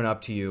to open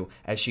up to you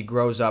as she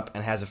grows up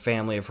and has a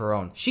family of her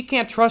own? She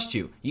can't trust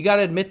you. You got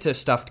to admit to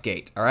Stuffed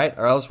Gate, all right?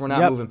 Or else we're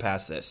not moving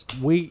past this.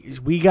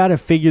 We got to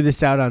figure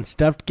this out on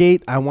Stuffed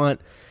Gate. I want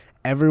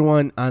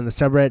everyone on the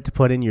subreddit to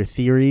put in your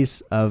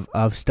theories of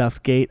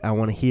Stuffed Gate. I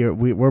want to hear.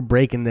 We're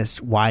breaking this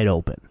wide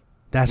open.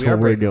 That's what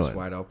we're doing. This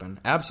wide open.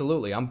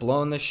 Absolutely. I'm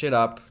blowing this shit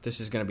up. This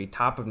is going to be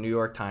top of New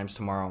York Times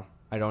tomorrow.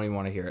 I don't even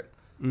want to hear it.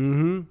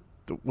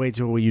 Mm-hmm. Wait,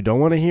 so you don't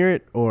want to hear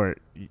it, or?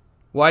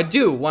 Well, I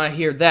do want to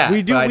hear that.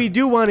 We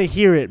do want to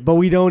hear it, but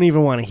we don't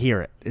even want to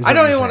hear it. I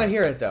don't even want to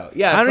hear it, though.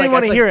 Yeah, I don't even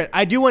want to hear it.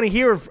 I do want to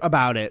hear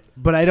about it,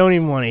 but I don't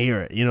even want to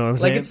hear it. You know what I'm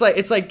saying?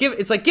 It's like give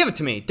it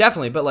to me,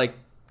 definitely, but like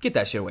get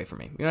that shit away from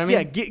me. You know what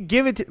I mean? Yeah,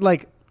 give it to,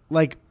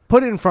 like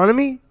put it in front of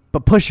me,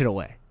 but push it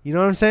away. You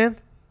know what I'm saying?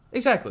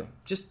 Exactly.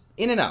 Just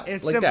in and out,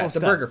 it's like simple that.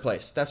 stuff. The burger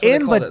place. That's what they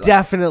called it. But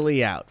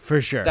definitely out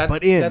for sure.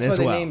 But in that's as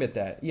why well. they named it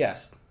that.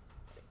 Yes.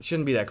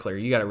 Shouldn't be that clear.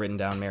 You got it written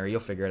down, Mary. You'll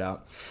figure it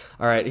out.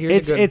 All right,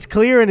 it's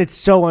clear and it's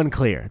so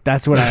unclear.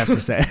 That's what I have to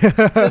say.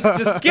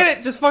 just get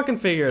it. Just fucking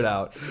figure it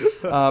out.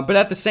 But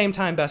at the same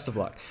time, best of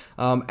luck.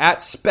 At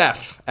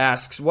Speff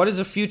asks, what is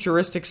a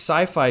futuristic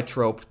sci-fi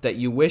trope that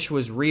you wish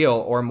was real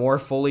or more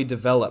fully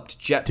developed?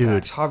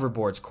 Jetpacks,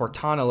 hoverboards,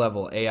 Cortana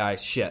level AI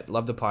shit.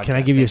 Love the podcast. Can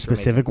I give you a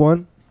specific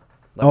one?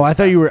 I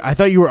thought you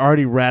were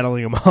already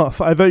rattling them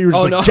off. I thought you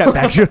were just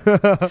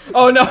jetpacks.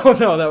 Oh no,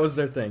 that was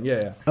their thing.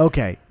 Yeah.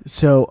 Okay,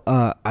 so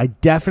I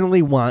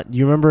definitely want.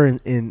 You remember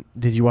in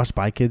did you watch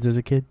Spy Kids as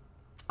a kid?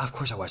 Of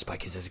course, I watched Spy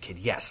Kids as a kid.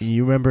 Yes.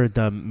 You remember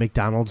the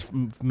McDonald's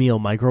meal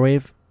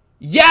microwave?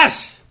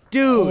 Yes,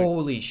 dude.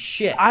 Holy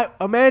shit! I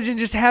imagine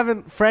just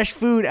having fresh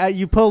food.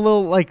 You put a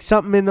little like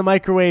something in the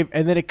microwave,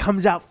 and then it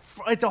comes out.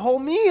 It's a whole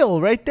meal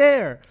right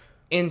there.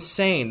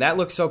 Insane. That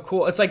looks so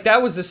cool. It's like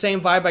that was the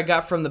same vibe I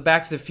got from the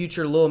Back to the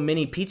Future little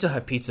mini Pizza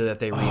Hut pizza that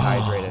they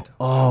rehydrated.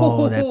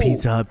 That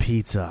Pizza Hut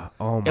pizza.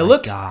 Oh my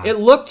God. It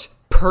looked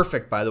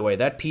perfect, by the way.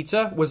 That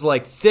pizza was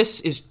like,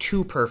 this is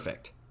too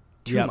perfect.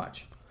 Too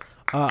much.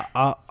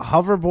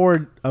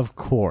 Hoverboard, of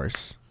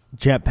course.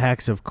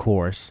 Jetpacks, of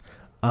course.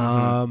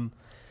 I'm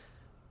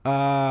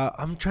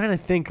trying to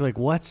think, like,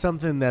 what's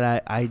something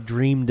that I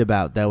dreamed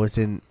about that was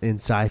in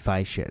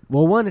sci-fi shit.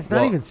 Well, one, it's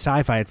not even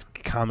sci-fi, it's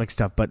comic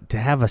stuff, but to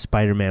have a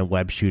Spider-Man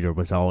web shooter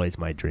was always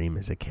my dream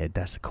as a kid.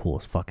 That's the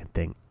coolest fucking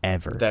thing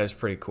ever. That is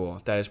pretty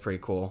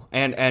cool.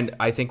 And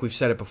I think we've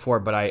said it before,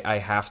 but I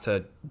have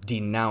to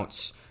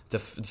denounce the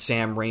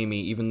Sam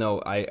Raimi, even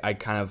though I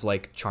kind of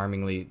like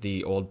charmingly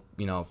the old,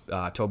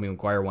 Tobey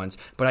Maguire ones,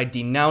 but I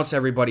denounce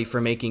everybody for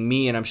making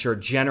me, and I'm sure a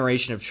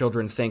generation of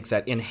children, think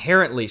that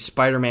inherently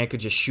Spider-Man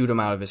could just shoot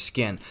him out of his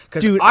skin.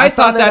 Because I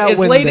thought that as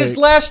late as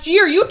last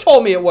year. You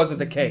told me it wasn't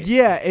the case.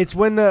 Yeah, it's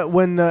when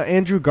the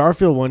Andrew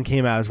Garfield one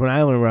came out is when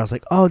I learned, where I was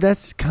like, oh,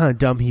 that's kind of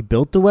dumb. He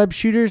built the web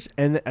shooters,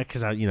 and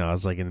because I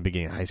was like in the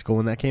beginning of high school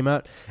when that came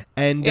out,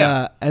 and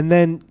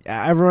then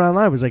everyone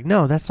online was like,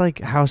 no, that's like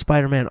how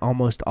Spider-Man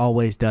almost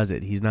always does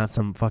it. He's not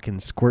some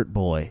fucking squirt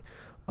boy.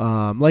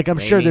 I'm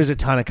sure there's a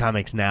ton of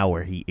comics now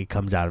where it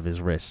comes out of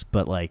his wrists,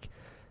 but like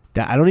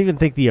that, I don't even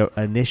think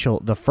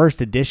the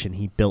first edition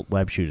he built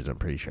web shooters. I'm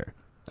pretty sure.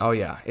 Oh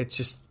yeah, it's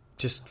just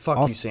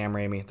fuck you, Sam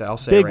Raimi. I'll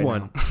say big it right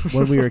one now.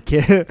 When we were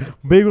big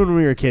one when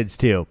we were kids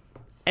too.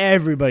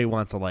 Everybody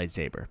wants a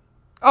lightsaber.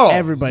 Oh,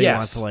 everybody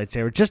wants a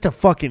lightsaber just to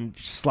fucking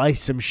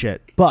slice some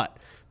shit. But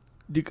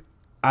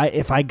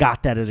if I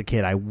got that as a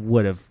kid, I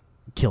would have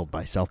killed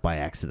myself by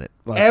accident,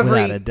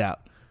 without a doubt.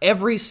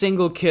 Every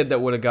single kid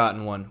that would have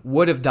gotten one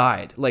would have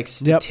died, like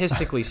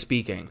statistically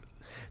speaking.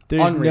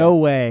 There's no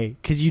way,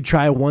 because you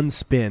try one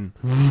spin,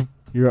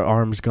 your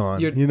arm's gone.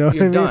 You're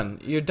done.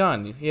 You're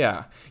done.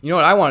 Yeah. You know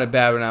what I wanted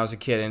bad when I was a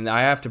kid, and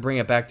I have to bring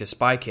it back to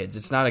Spy Kids.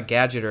 It's not a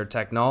gadget or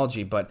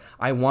technology, but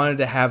I wanted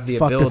to have the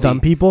ability. Fuck the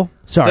thumb people?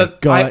 Sorry,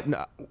 go ahead.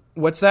 No.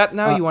 What's that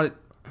now? You wanted?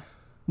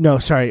 No,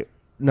 sorry.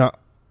 No.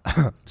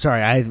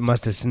 Sorry, I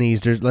must have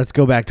sneezed. Let's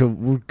go back to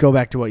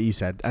what you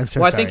said. I'm so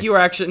sorry. Well, I think you were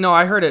actually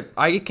I heard it.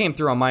 It came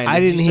through on my end.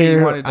 I didn't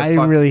hear. I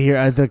didn't really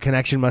hear. The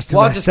connection must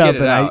have messed up.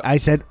 But I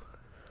said.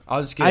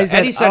 I'll just get it.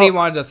 Eddie said he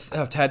wanted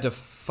to had to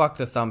fuck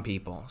the thumb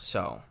people.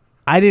 So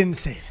I didn't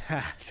say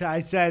that.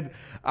 I said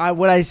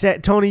what I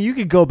said. Tony, you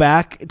could go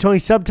back. Tony,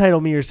 subtitle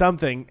me or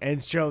something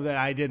and show that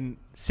I didn't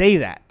say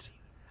that.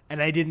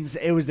 And I didn't.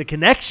 It was the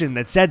connection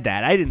that said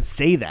that. I didn't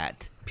say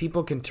that.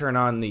 People can turn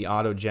on the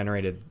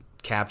auto-generated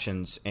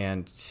captions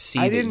and see.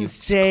 I didn't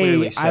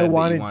say I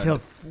wanted to.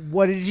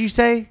 What did you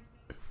say?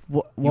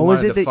 What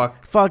was it?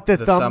 Fuck the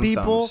thumb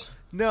people? Thumbs.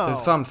 No,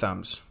 the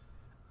thumbs.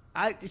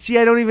 I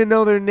don't even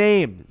know their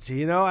names.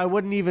 I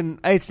wouldn't even.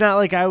 It's not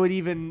like I would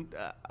even.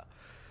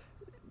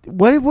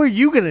 What were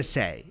you gonna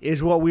say?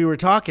 Is what we were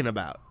talking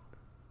about.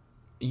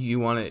 You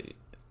want to?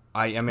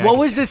 I mean, what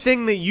was the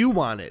thing that you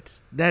wanted?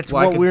 That's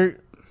what we're.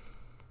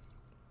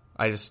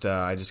 I just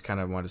kind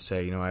of want to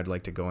say, I'd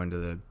like to go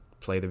into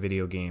play the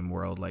video game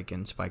world like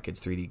in Spy Kids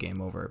 3D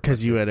Game Over.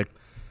 Because you had a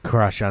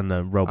crush on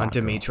the robot. On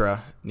Demetra.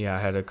 Yeah, I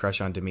had a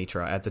crush on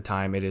Demetra. At the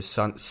time, it is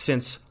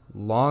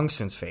long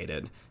since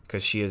faded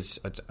because she is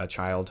a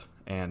child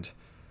and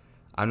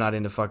I'm not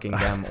into fucking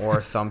them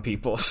or thumb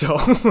people. So,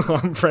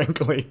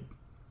 frankly.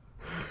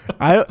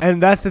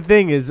 And that's the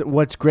thing is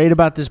what's great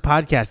about this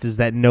podcast is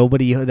that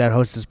nobody that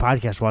hosts this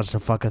podcast wants to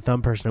fuck a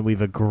thumb person. And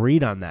we've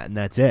agreed on that and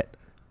that's it.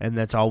 And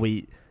that's all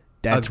we...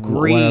 That's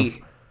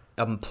agree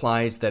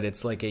implies that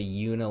it's like a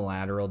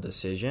unilateral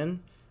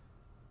decision,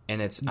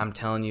 and I'm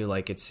telling you,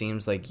 like, it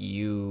seems like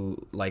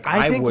you, like,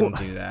 I I think wouldn't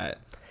do that.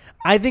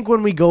 I think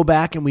when we go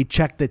back and we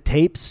check the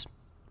tapes,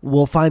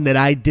 we'll find that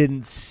I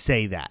didn't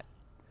say that.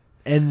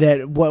 And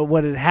that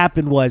what had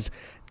happened was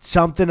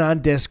something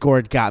on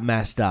Discord got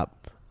messed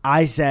up.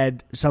 I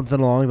said something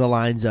along the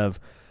lines of,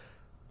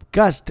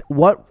 Gus,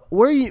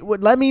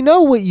 let me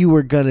know what you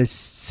were going to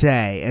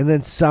say. And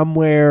then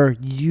somewhere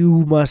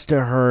you must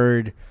have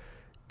heard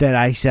that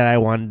I said I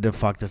wanted to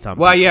fuck the thumb.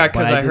 Well, yeah,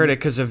 because I heard it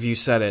because of you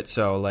said it.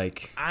 So,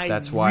 like,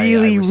 that's why I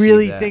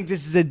really that. think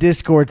this is a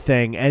Discord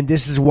thing. And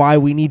this is why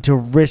we need to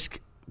risk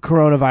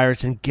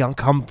coronavirus and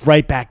come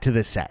right back to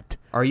the set.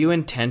 Are you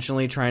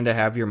intentionally trying to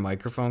have your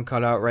microphone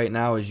cut out right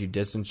now as you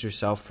distance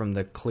yourself from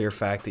the clear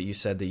fact that you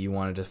said that you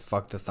wanted to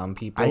fuck the thumb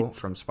people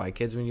from Spy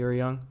Kids when you were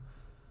young?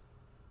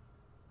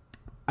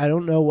 I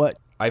don't know what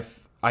I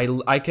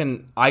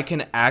can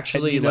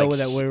actually, you know,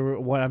 like,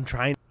 what I'm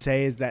trying to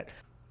say is that.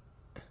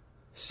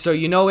 So,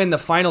 you know, in the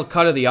final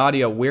cut of the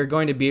audio, we're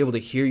going to be able to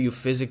hear you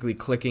physically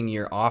clicking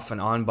your off and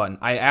on button.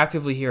 I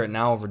actively hear it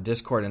now over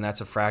Discord, and that's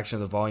a fraction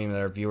of the volume that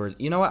our viewers.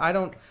 You know what? I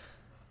don't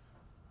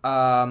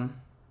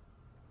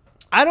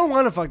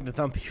want to fuck the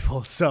thumb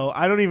people, so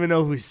I don't even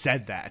know who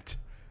said that.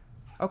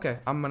 Okay,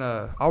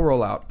 I'll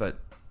roll out, but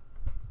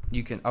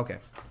you can. Okay.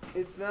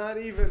 It's not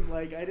even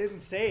like I didn't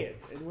say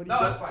it, and when you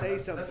don't say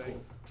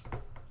something,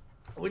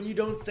 when you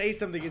don't say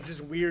something, it's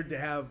just weird to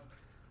have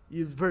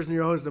the person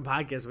you're hosting a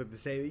podcast with to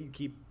say that you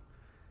keep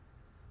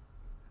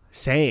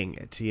saying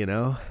it. You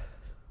know?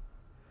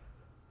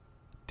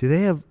 Do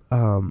they have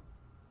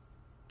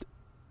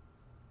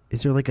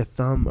is there like a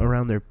thumb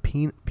around their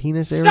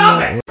penis area?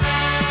 Stop it!